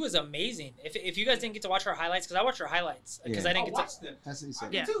 She was amazing. If you guys didn't get to watch her highlights, because I watched her highlights, because I didn't get to. Them. That's what he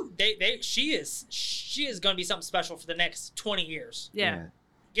said. Yeah. She is going to be something special for the next 20 years. Yeah.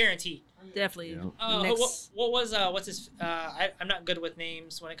 Guaranteed. Definitely. What was what's his? I'm not good with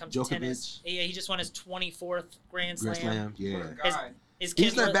names when it comes to tennis. Yeah, he just won his 24th Grand Slam. Yeah. His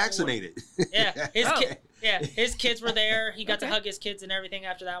kids He's not vaccinated. Yeah. His kids were there. He got to hug his kids and everything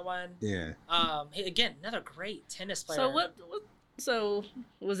after that one. Yeah. Again, another great tennis player. So So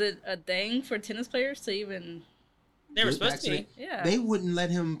was it a thing for tennis players to even? They were supposed to be. Yeah. They wouldn't let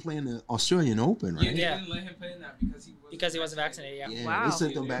him play in the Australian Open, right? Yeah, they didn't let him play in that because he wasn't vaccinated. Yeah. Wow. They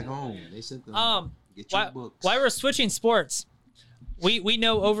sent them back home. They sent them. Get your books. While we're switching sports, we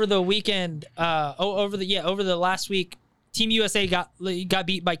know over the weekend, over the last week, Team USA got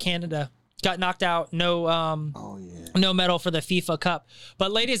beat by Canada, got knocked out. No medal for the FIFA Cup.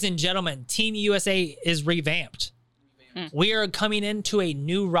 But ladies and gentlemen, Team USA is revamped. We are coming into a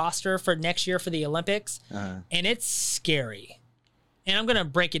new roster for next year for the Olympics, and it's scary. And I'm going to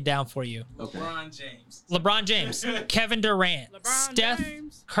break it down for you. LeBron James, Kevin Durant, Steph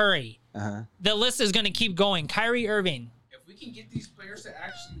Curry. The list is going to keep going. Kyrie Irving. If we can get these players to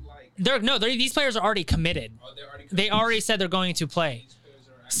actually these players are already committed. They already said they're going to play.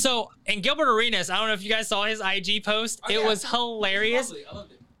 So, and Gilbert Arenas, I don't know if you guys saw his IG post. It was hilarious. I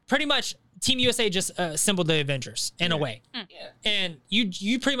loved it. Pretty much, Team USA just assembled the Avengers in a way. Yeah. And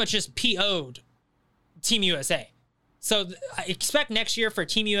you pretty much just PO'd Team USA. So I expect next year for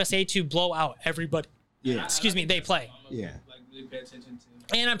Team USA to blow out everybody. Yeah. Excuse me, they play. Yeah. Really pay attention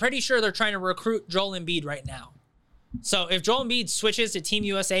to. And I'm pretty sure they're trying to recruit Joel Embiid right now. So if Joel Embiid switches to Team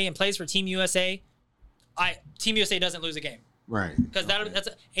USA and plays for Team USA, Team USA doesn't lose a game. Right. Because that's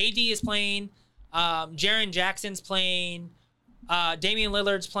AD is playing, Jaren Jackson's playing, Damian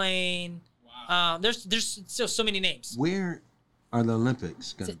Lillard's playing. Wow. There's still so many names. Where are the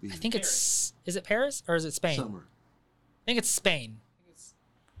Olympics going to be? I think is it Paris or is it Spain? Summer. I think it's Spain.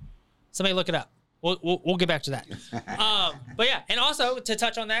 Somebody look it up. We'll get back to that. But yeah, and also to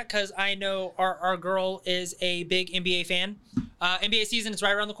touch on that, because I know our girl is a big NBA fan. NBA season is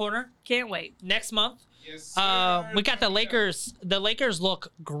right around the corner. Can't wait. Next month. Yes, We got the Lakers. The Lakers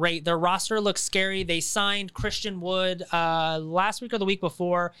look great. Their roster looks scary. They signed Christian Wood last week or the week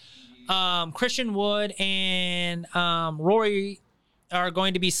before. Christian Wood and Rory are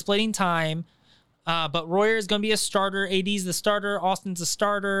going to be splitting time. But Royer is going to be a starter. AD's the starter. Austin's a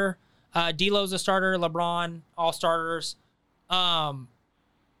starter. D'Lo's a starter. LeBron, all starters.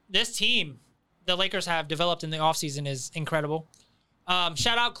 This team the Lakers have developed in the offseason is incredible.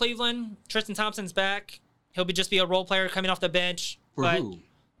 Shout out Cleveland. Tristan Thompson's back. He'll just be a role player coming off the bench. For who?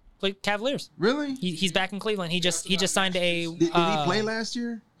 Cavaliers. Really? He's back in Cleveland. He just signed a. Did he play last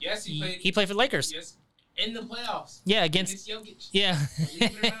year? Yes, he played. He played for the Lakers. Yes, in the playoffs. Yeah, against Jokic. Yeah.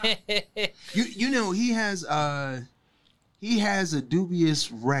 You know he has a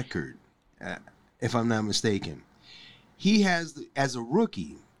dubious record, if I'm not mistaken. He has, as a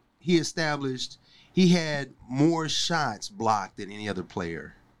rookie, he had more shots blocked than any other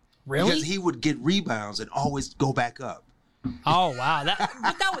player. Really? Because he would get rebounds and always go back up. Oh wow,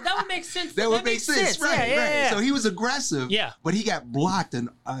 that would make sense. That would make sense, right? Yeah. So he was aggressive. Yeah. But he got blocked in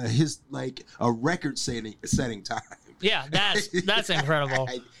his a record-setting time. Yeah, that's incredible.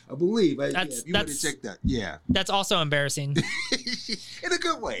 I believe. You That's- want to check that? Yeah. That's also embarrassing. In a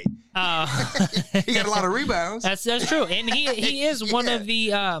good way. He got a lot of rebounds. That's true, and he is one of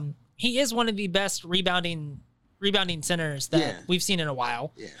the best rebounding centers that we've seen in a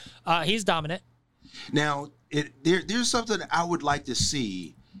while. Yeah. He's dominant. Now, there's something I would like to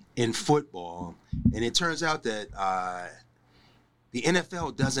see in football, and it turns out that the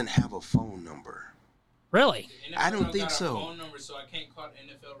NFL doesn't have a phone number. Really? I don't think got so. A phone number, so I can't call the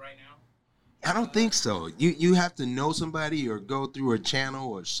NFL right now. I don't think so. You have to know somebody or go through a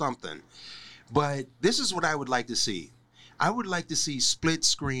channel or something. But this is what I would like to see. I would like to see split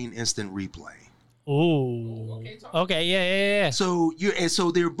screen instant replay. Ooh. Okay. Yeah. So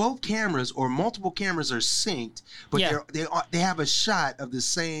they're both cameras or multiple cameras are synced, but they have a shot of the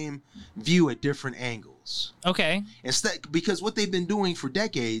same view at different angles. Okay. Instead, because what they've been doing for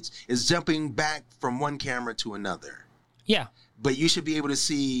decades is jumping back from one camera to another. Yeah. But you should be able to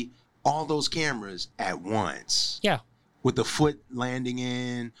see all those cameras at once. Yeah. With the foot landing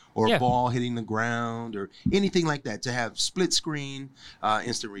in or ball hitting the ground or anything like that, to have split screen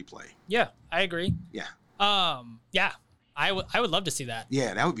instant replay. Yeah, I agree. Yeah. Yeah. I would love to see that.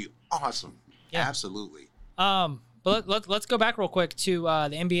 Yeah, that would be awesome. Yeah. Absolutely. But let's go back real quick to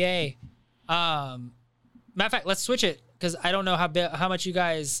the NBA. Matter of fact, let's switch it because I don't know how much you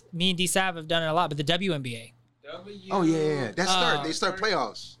guys, me and Dsav have done it a lot, but the WNBA. Oh yeah. They start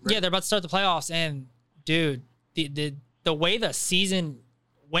playoffs. Right? Yeah, they're about to start the playoffs, and dude, the way the season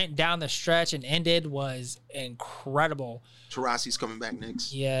went down the stretch and ended was incredible. Taurasi's coming back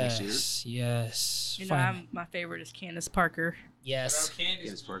next year. Yes. You know, my favorite is Candice Parker. Yes.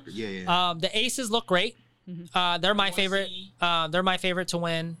 Candice Parker. Yeah. The Aces look great. Mm-hmm. They're my favorite. They're my favorite to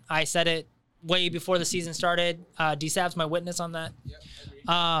win. I said it way before the season started. Dsav's my witness on that. Yep.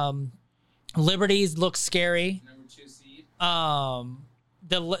 Liberties look scary. Number 2 seed.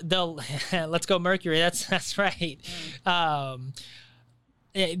 The let's go Mercury. That's right.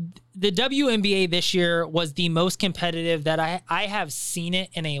 The WNBA this year was the most competitive that I have seen it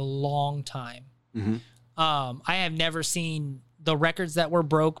in a long time. Mm-hmm. I have never seen the records that were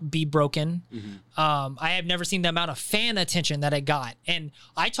be broken. Mm-hmm. I have never seen the amount of fan attention that it got. And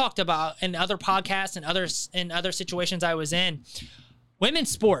I talked about in other podcasts and other situations I was in, women's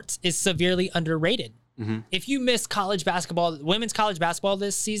sports is severely underrated. Mm-hmm. If you missed women's college basketball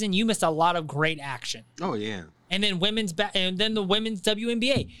this season, you missed a lot of great action. Oh yeah. And then the women's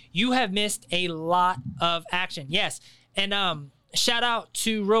WNBA, you have missed a lot of action. Yes. And shout out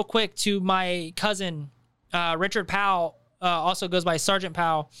real quick to my cousin Richard Powell, also goes by Sergeant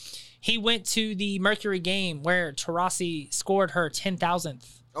Powell. He went to the Mercury game where Taurasi scored her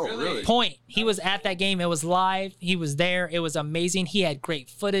 10,000th. Oh, really? Point. He was at that game. It was live. He was there. It was amazing. He had great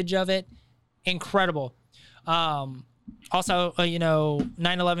footage of it. Incredible. Also,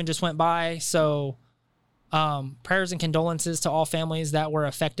 9/11 just went by, so prayers and condolences to all families that were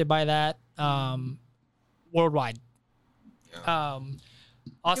affected by that worldwide. Yeah.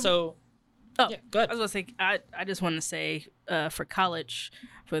 Also, yeah, good. I was gonna say, I just want to say for college,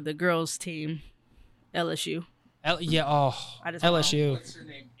 for the girls team, LSU. LSU. What's her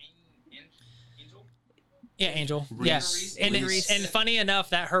name? Angel? Yeah, Angel. Reese. Yeah. And funny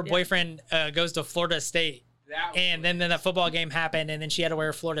enough that her boyfriend goes to Florida State. And then the football game happened, and then she had to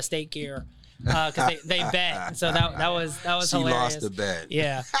wear Florida State gear because they bet. And so that was she hilarious. Lost the bet.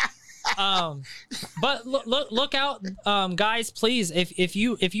 Yeah. But look out, guys! Please, if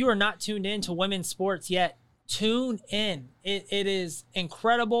you are not tuned in to women's sports yet, tune in. It is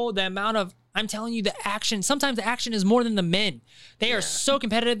incredible the amount of. I'm telling you, the action. Sometimes the action is more than the men. They are so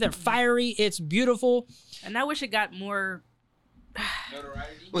competitive. They're fiery. It's beautiful. And I wish it got more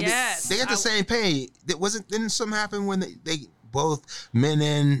notoriety. Well, yes. They got the same pay. Didn't something happen when they both men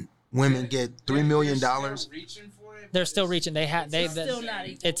and women get $3 million? They're still reaching.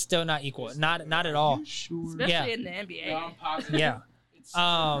 It's still not equal. Not at all. Sure. Especially in the NBA. No, I'm positive. Yeah.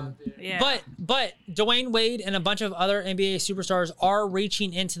 But Dwayne Wade and a bunch of other NBA superstars are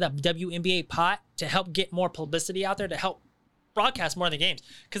reaching into the WNBA pot to help get more publicity out there, to help broadcast more of the games.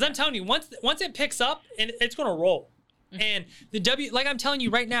 Because I'm telling you, once it picks up, and it's going to roll. And like I'm telling you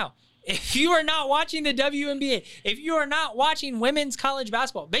right now, if you are not watching the WNBA, if you are not watching women's college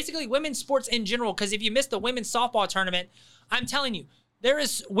basketball, basically women's sports in general, because if you missed the women's softball tournament, I'm telling you, there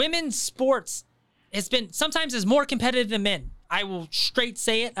is women's sports. It's been sometimes is more competitive than men. I will straight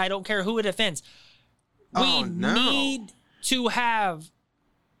say it. I don't care who it offends. We need to have.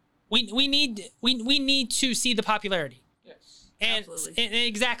 We need to see the popularity. Yes. And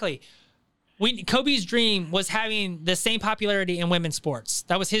exactly. Kobe's dream was having the same popularity in women's sports.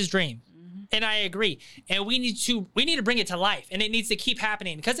 That was his dream. And I agree. And we need to bring it to life, and it needs to keep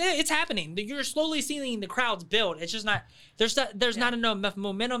happening because it's happening. You're slowly seeing the crowds build. It's just not there's not enough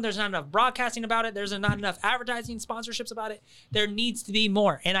momentum. There's not enough broadcasting about it. There's not enough advertising sponsorships about it. There needs to be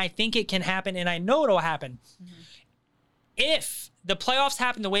more, and I think it can happen, and I know it'll happen. If the playoffs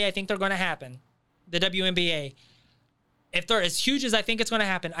happen the way I think they're going to happen, the WNBA, if they're as huge as I think it's going to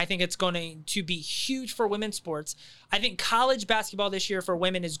happen, I think it's going to be huge for women's sports. I think college basketball this year for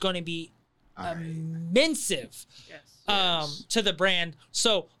women is going to be immense. Yes. to the brand.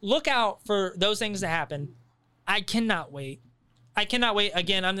 So look out for those things to happen. I cannot wait. Again,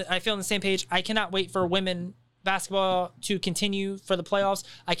 I feel on the same page. I cannot wait for women basketball to continue for the playoffs.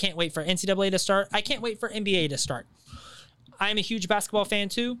 I can't wait for NCAA to start. I can't wait for NBA to start. I'm a huge basketball fan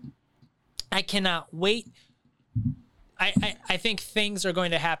too. I cannot wait. I think things are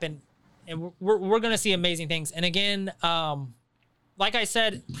going to happen, and we're going to see amazing things. And again, like I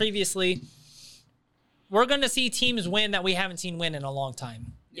said previously, we're going to see teams win that we haven't seen win in a long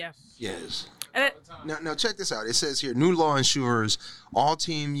time. Yeah. Yes. Now, check this out. It says here, new law ensures all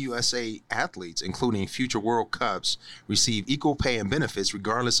Team USA athletes, including future World Cups, receive equal pay and benefits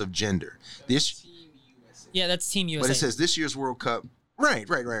regardless of gender. Team USA. Yeah, that's Team USA. But it says this year's World Cup. Right.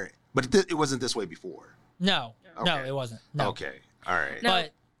 But it wasn't this way before. No, Okay. no, it wasn't. No. Okay. All right. No.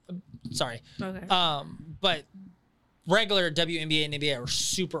 But sorry. Okay. But regular WNBA and NBA are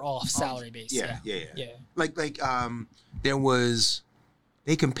super off salary base. Yeah. Like they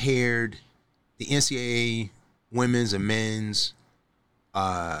compared the NCAA women's and men's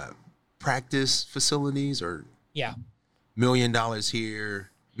practice facilities, or Yeah. $1 million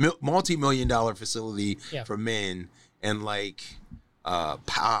here, multi-million-dollar facility for men, and like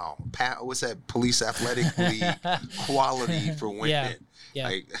what's that, police athletic league quality for women. Yeah.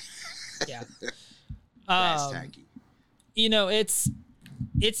 Like, Yeah. that's tacky. You know, it's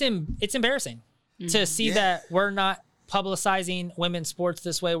embarrassing to see that we're not publicizing women's sports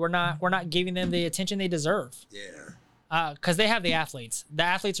this way. We're not giving them the attention they deserve. Yeah. Because they have the athletes. The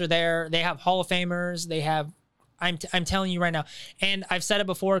athletes are there. They have Hall of Famers. They have. I'm telling you right now, and I've said it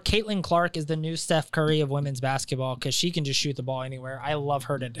before. Caitlin Clark is the new Steph Curry of women's basketball because she can just shoot the ball anywhere. I love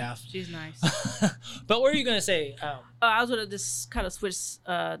her to death. She's nice. But what are you gonna say? I was gonna just kind of switch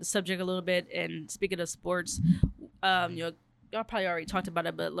the subject a little bit. And speaking of sports, y'all probably already talked about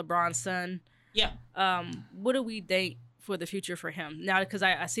it, but LeBron's son. Yeah. What do we think for the future for him now? Because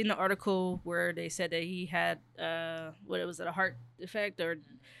I seen the article where they said that he had a heart defect, or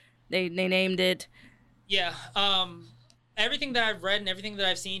they named it. Yeah. Everything that I've read and everything that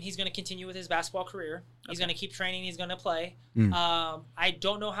I've seen, he's going to continue with his basketball career. He's going to keep training. He's going to play. I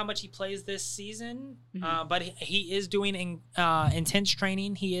don't know how much he plays this season, but he is doing intense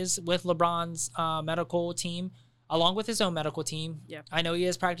training. He is with LeBron's medical team, along with his own medical team. Yeah. I know he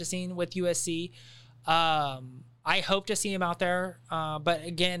is practicing with USC. I hope to see him out there. But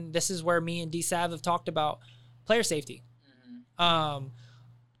again, this is where me and Dsav have talked about player safety.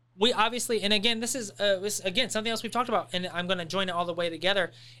 We obviously, and again, this is something else we've talked about, and I'm going to join it all the way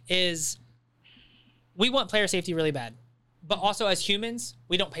together, is we want player safety really bad. But also as humans,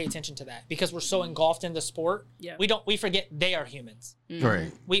 we don't pay attention to that because we're so engulfed in the sport. Yeah. We forget they are humans.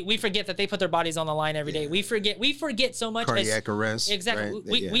 Right. We forget that they put their bodies on the line every day. We forget so much. Cardiac arrest. Exactly.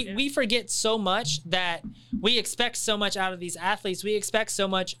 Right? We forget so much that we expect so much out of these athletes. We expect so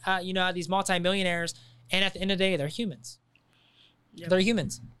much, out of these multimillionaires. And at the end of the day, they're humans. Yep. They're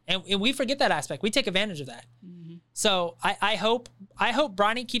humans. And we forget that aspect. We take advantage of that. So I hope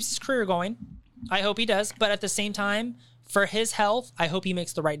Bronny keeps his career going. I hope he does. But at the same time, for his health, I hope he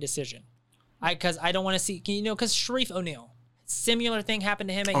makes the right decision. Because I don't want to see, because Sharif O'Neal, similar thing happened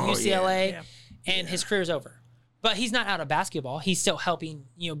to him at UCLA, and his career's over. But he's not out of basketball. He's still helping,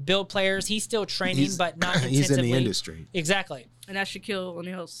 build players. He's still training, but not intensively. He's in the industry. Exactly. And that's Shaquille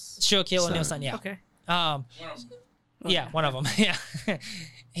O'Neal's son, yeah. Okay. Yeah, one of them. Yeah.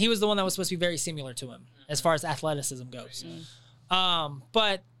 He was the one that was supposed to be very similar to him as far as athleticism goes.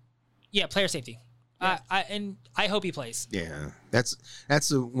 But yeah, player safety. Yeah. I hope he plays. Yeah, that's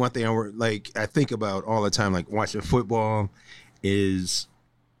the one thing I think about all the time, like watching football, is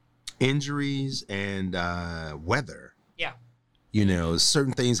injuries and weather. Yeah.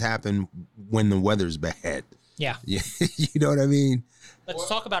 Certain things happen when the weather's bad. Yeah. You know what I mean? Let's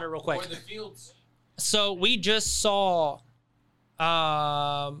talk about it real quick. Or the fields. So we just saw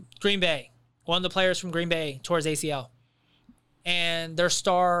Green Bay. One of the players from Green Bay towards ACL, and their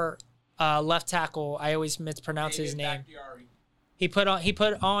star left tackle, I always mispronounce his name. He put on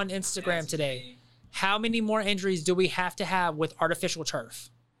Instagram today. How many more injuries do we have to have with artificial turf?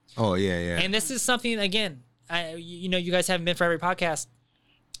 Oh yeah. And this is something, again, you guys haven't been for every podcast.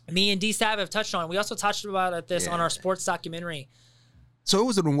 Me and Dsav have touched on. We also touched about this on our sports documentary. So it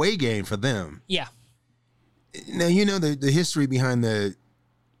was an away game for them. Yeah. Now the history behind the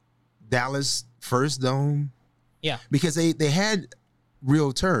Dallas First Dome. Yeah. Because they had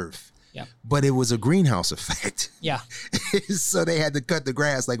real turf, Yeah. But it was a greenhouse effect. Yeah. So they had to cut the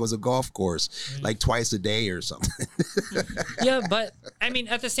grass like it was a golf course, like twice a day or something. Yeah, but I mean,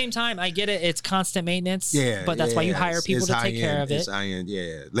 at the same time, I get it. It's constant maintenance. Yeah. But that's why you hire people to take care of it. It's high-end,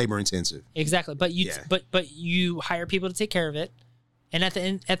 yeah. Labor intensive. Exactly. But you hire people to take care of it. And at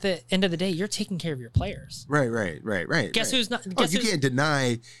the end of the day, you're taking care of your players. Right. Guess who's not? You can't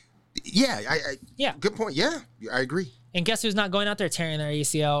deny. Yeah, yeah. Good point. Yeah, I agree. And guess who's not going out there tearing their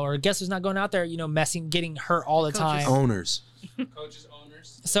ACL, or guess who's not going out there, getting hurt all the time? Owners. Coaches,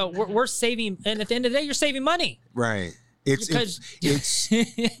 owners. So we're saving, and at the end of the day, you're saving money. Right. It's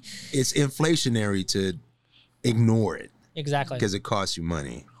inflationary to ignore it. Exactly. Because it costs you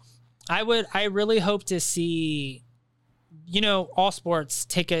money. I really hope to see, all sports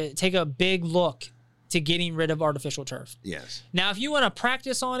take a big look to getting rid of artificial turf. Yes. Now, if you want to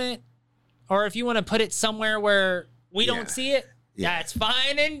practice on it, or if you want to put it somewhere where we don't see it, that's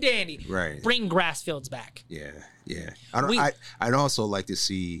fine and dandy. Right. Bring grass fields back. Yeah. I'd also like to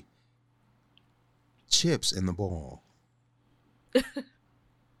see chips in the ball.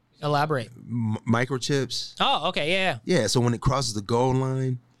 Elaborate. Microchips. Oh, okay, yeah. Yeah, so when it crosses the goal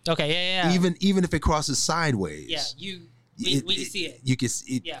line. Okay, yeah. Even if it crosses sideways. Yeah, we can see it. You can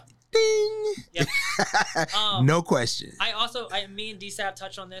see it. Yeah. Ding. Yep. No question. Me and Dsav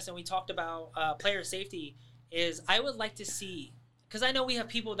touched on this, and we talked about player safety. Is I would like to see, because I know we have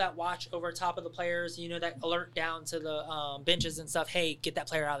people that watch over top of the players, that alert down to the benches and stuff. Hey, get that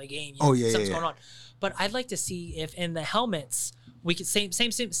player out of the game. Something's going on. But I'd like to see if in the helmets we could same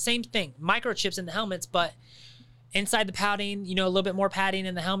thing, microchips in the helmets, but inside the padding, a little bit more padding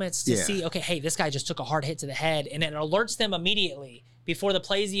in the helmets to see. Okay, hey, this guy just took a hard hit to the head, and it alerts them immediately before the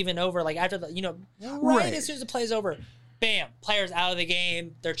play's even over. Like after the, right as soon as the play's over. Bam, player's out of the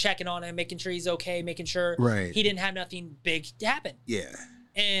game. They're checking on him, making sure he's okay, making sure he didn't have nothing big happen. Yeah.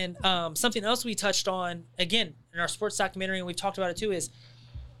 And something else we touched on, again, in our sports documentary, and we've talked about it too, is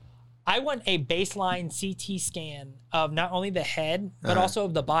I want a baseline CT scan of not only the head, but also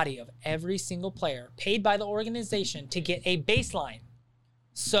of the body of every single player paid by the organization to get a baseline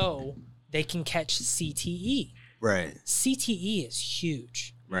so they can catch CTE. Right. CTE is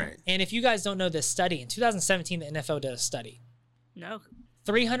huge. Right. And if you guys don't know this study, in 2017, the NFL did a study. No.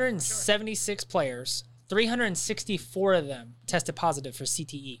 376 players, 364 of them tested positive for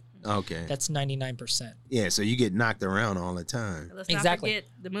CTE. Okay. That's 99%. Yeah, so you get knocked around all the time. Let's not forget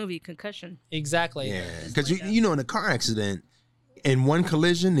the movie Concussion. Exactly. Yeah, because in a car accident, in one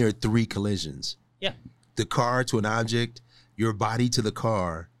collision, there are 3 collisions. Yeah. The car to an object, your body to the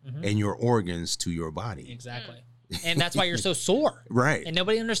car, and your organs to your body. Exactly. And that's why you're so sore. Right. And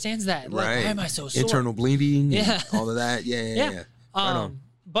nobody understands that. Like, why am I so sore? Internal bleeding. Yeah. All of that. Yeah.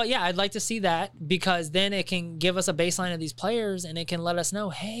 But yeah, I'd like to see that, because then it can give us a baseline of these players, and it can let us know,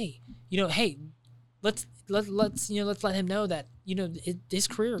 hey, let's let him know that, his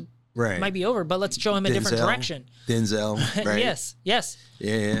career might be over, but let's show him a different direction. Denzel. Right. Yes.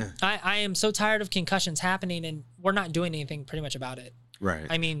 Yeah. I am so tired of concussions happening, and we're not doing anything pretty much about it. Right.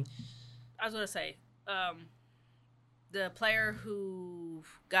 I mean, I was going to say, the player who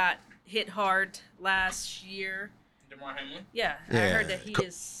got hit hard last year. DeMar Hamlin? Yeah, I heard that he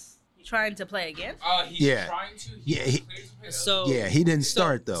is trying to play again. He's trying to. He didn't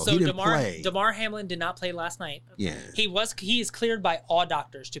start though. So he didn't play. DeMar Hamlin did not play last night. Yeah. He is cleared by all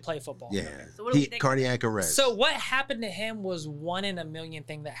doctors to play football. Yeah. So what do we think? Cardiac arrest. So what happened to him was 1 in a million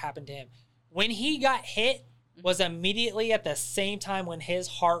thing that happened to him. When he got hit was immediately at the same time when his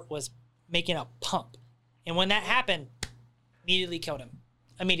heart was making a pump. And when that happened, immediately killed him.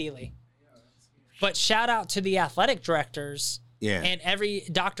 Immediately. But shout out to the athletic directors and every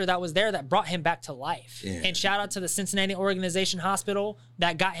doctor that was there that brought him back to life. Yeah. And shout out to the Cincinnati Organization Hospital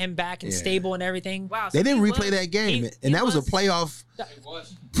that got him back and stable and everything. Wow, they didn't replay that game. That was a playoff,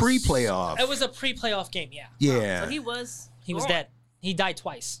 pre-playoff. It was a pre-playoff game, yeah. Yeah. So he was dead. He died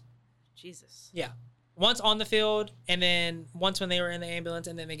twice. Jesus. Yeah. Once on the field, and then once when they were in the ambulance,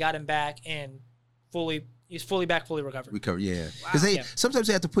 and then they got him back and he's fully back, fully recovered. Yeah. Because sometimes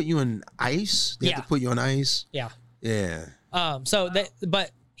they have to put you on ice. They have to put you on ice. Yeah. Yeah.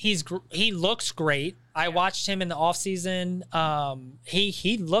 But he looks great. I watched him in the offseason.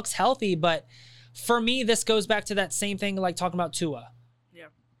 He looks healthy, but for me, this goes back to that same thing, like talking about Tua. Yeah.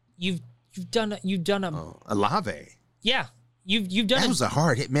 You've done Olave. Yeah. You've done. That was a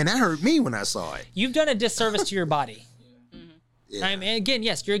hard hit, man. That hurt me when I saw it. You've done a disservice to your body. Yeah. I mean, again,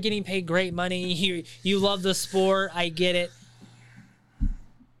 yes, you're getting paid great money. You love the sport. I get it.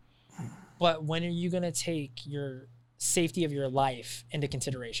 But when are you going to take your safety of your life into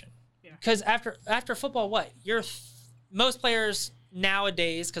consideration? Because after football, what? Most players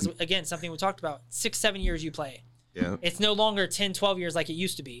nowadays, because again, something we talked about, 6-7 years you play. Yeah. It's no longer 10, 12 years like it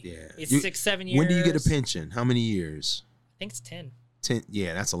used to be. Yeah. It's 6-7 years. When do you get a pension? How many years? I think it's 10. 10.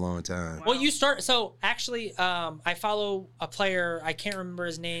 Yeah, that's a long time. Wow. Well, you start. So actually, I follow a player. I can't remember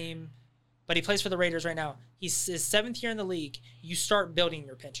his name, but he plays for the Raiders right now. He's his 7th year in the league. You start building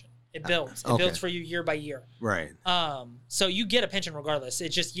your pension. It builds. It builds for you year by year. Right. So you get a pension regardless.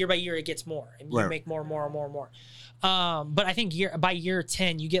 It's just year by year it gets more, and you make more and more and more and more. But I think by year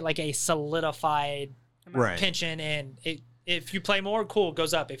 10 you get like a solidified pension, and if you play more, cool, it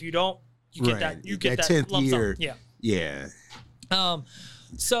goes up. If you don't, you get that. You get that 10th lump year. sum. Yeah.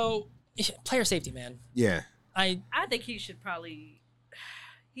 So player safety, man. I think he should probably.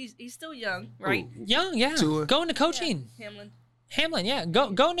 He's still young, right? Ooh. Young, yeah. Go into coaching. Yeah. Hamlin, yeah. Go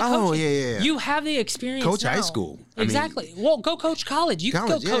into coaching. Oh, yeah. You have the experience. Coach now. high school. Exactly. Well, go coach college. You can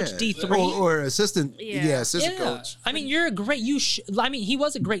go coach D3 or assistant. Assistant coach. I mean, you're a great. He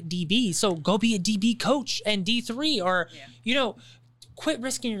was a great DB. So go be a DB coach and D3, or quit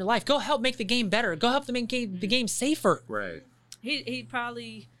risking your life. Go help make the game better. Go help them make the game safer. Right. He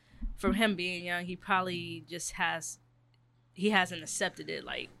probably, from him being young, he probably just hasn't accepted it,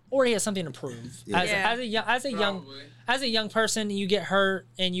 like, or he has something to prove. As a young person, you get hurt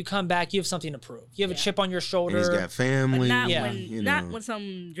and you come back, you have something to prove. You have a chip on your shoulder. And he's got family. But not when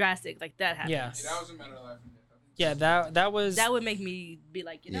something drastic like that happens. Yeah. That was a matter of life and death. Yeah, that would make me be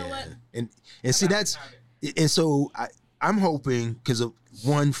like, you know what? And see, so I'm hoping, because of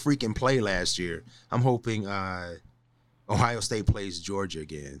one freaking play last year, I'm hoping Ohio State plays Georgia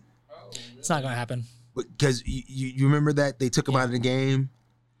again. it's not going to happen. Because you remember that they took him out of the game?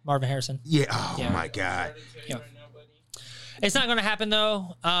 Marvin Harrison. Yeah. Oh, my God. Yeah. It's not going to happen,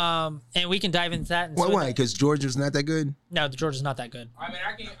 though, and we can dive into that. Why? Because Georgia's not that good? No, Georgia's not that good. I mean,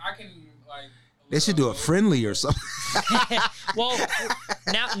 I can like. They should do a friendly or something. Well,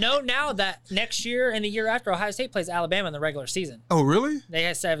 now that next year and the year after, Ohio State plays Alabama in the regular season. Oh, really? They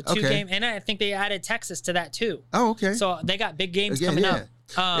have a 2-game, and I think they added Texas to that too. Oh, okay. So they got big games coming up.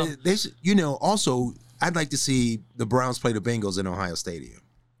 They should, also, I'd like to see the Browns play the Bengals in Ohio Stadium.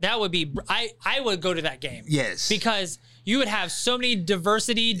 That would be. I would go to that game. Yes. Because you would have so many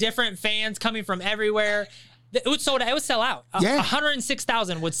diversity, different fans coming from everywhere. It would sell out.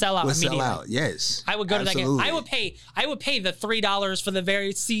 106,000 would sell out immediately. Yes. I would go to that game. I would pay the $3 for the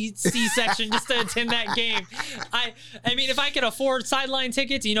very C section just to attend that game. I mean, if I could afford sideline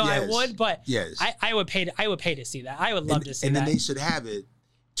tickets, I would. But I would pay to see that. I would love to see that. And then they should have it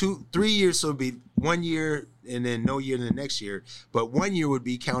 3 years, so it'd be 1 year and then no year in the next year. But 1 year would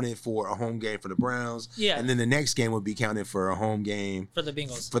be counted for a home game for the Browns. Yeah. And then the next game would be counted for a home game for the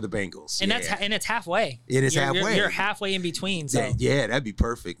Bengals. And it's halfway. It is halfway. You're halfway in between. So yeah, that'd be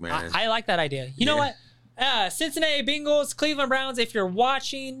perfect, man. I like that idea. You know what? Cincinnati Bengals, Cleveland Browns, if you're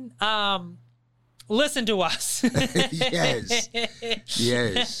watching, listen to us.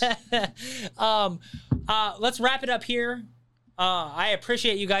 Yes. Let's wrap it up here. I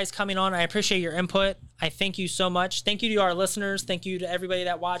appreciate you guys coming on. I appreciate your input. I thank you so much. Thank you to our listeners. Thank you to everybody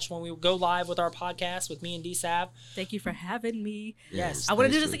that watched when we go live with our podcast with me and Dsav. Thank you for having me. Yes. I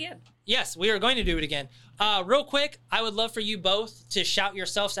want to do this again. Yes, we are going to do it again. Real quick, I would love for you both to shout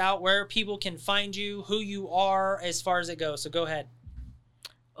yourselves out, where people can find you, who you are, as far as it goes. So go ahead.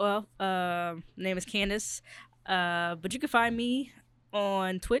 Well, name is Candice, but you can find me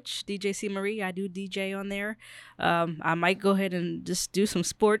on Twitch, DJ C. Marie. I do DJ on there. I might go ahead and just do some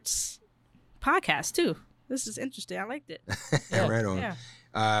sports podcasts too. This is interesting. I liked it. Right on. Yeah.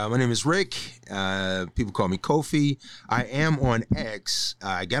 My name is Rick. People call me Kofi. I am on X.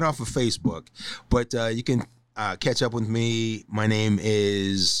 I got off of Facebook, but you can catch up with me. My name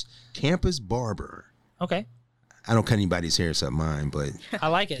is Campus Barber. Okay. I don't cut anybody's hair except mine, but I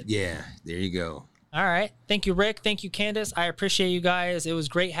like it. Yeah, there you go. All right. Thank you, Rick. Thank you, Candice. I appreciate you guys. It was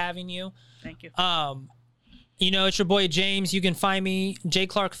great having you. Thank you. It's your boy James. You can find me,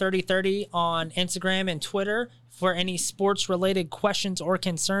 jclark3030, on Instagram and Twitter for any sports-related questions or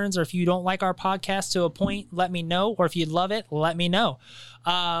concerns. Or if you don't like our podcast to a point, let me know. Or if you love it, let me know.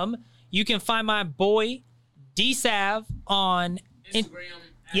 You can find my boy Dsav on Instagram.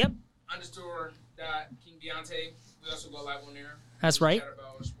 Yep. _King Deontay. We also go live on there. That's right. Chat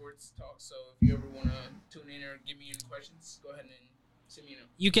about sports talk. So if you ever want to tune in or give me any questions, go ahead and send me a note.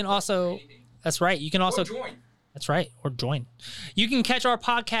 You can also. That's right. You can also join. That's right. Or join. You can catch our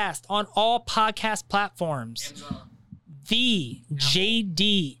podcast on all podcast platforms. The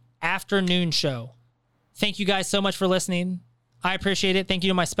JD Afternoon Show. Thank you guys so much for listening. I appreciate it. Thank you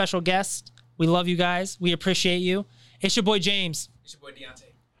to my special guest. We love you guys. We appreciate you. It's your boy James. It's your boy Deontay.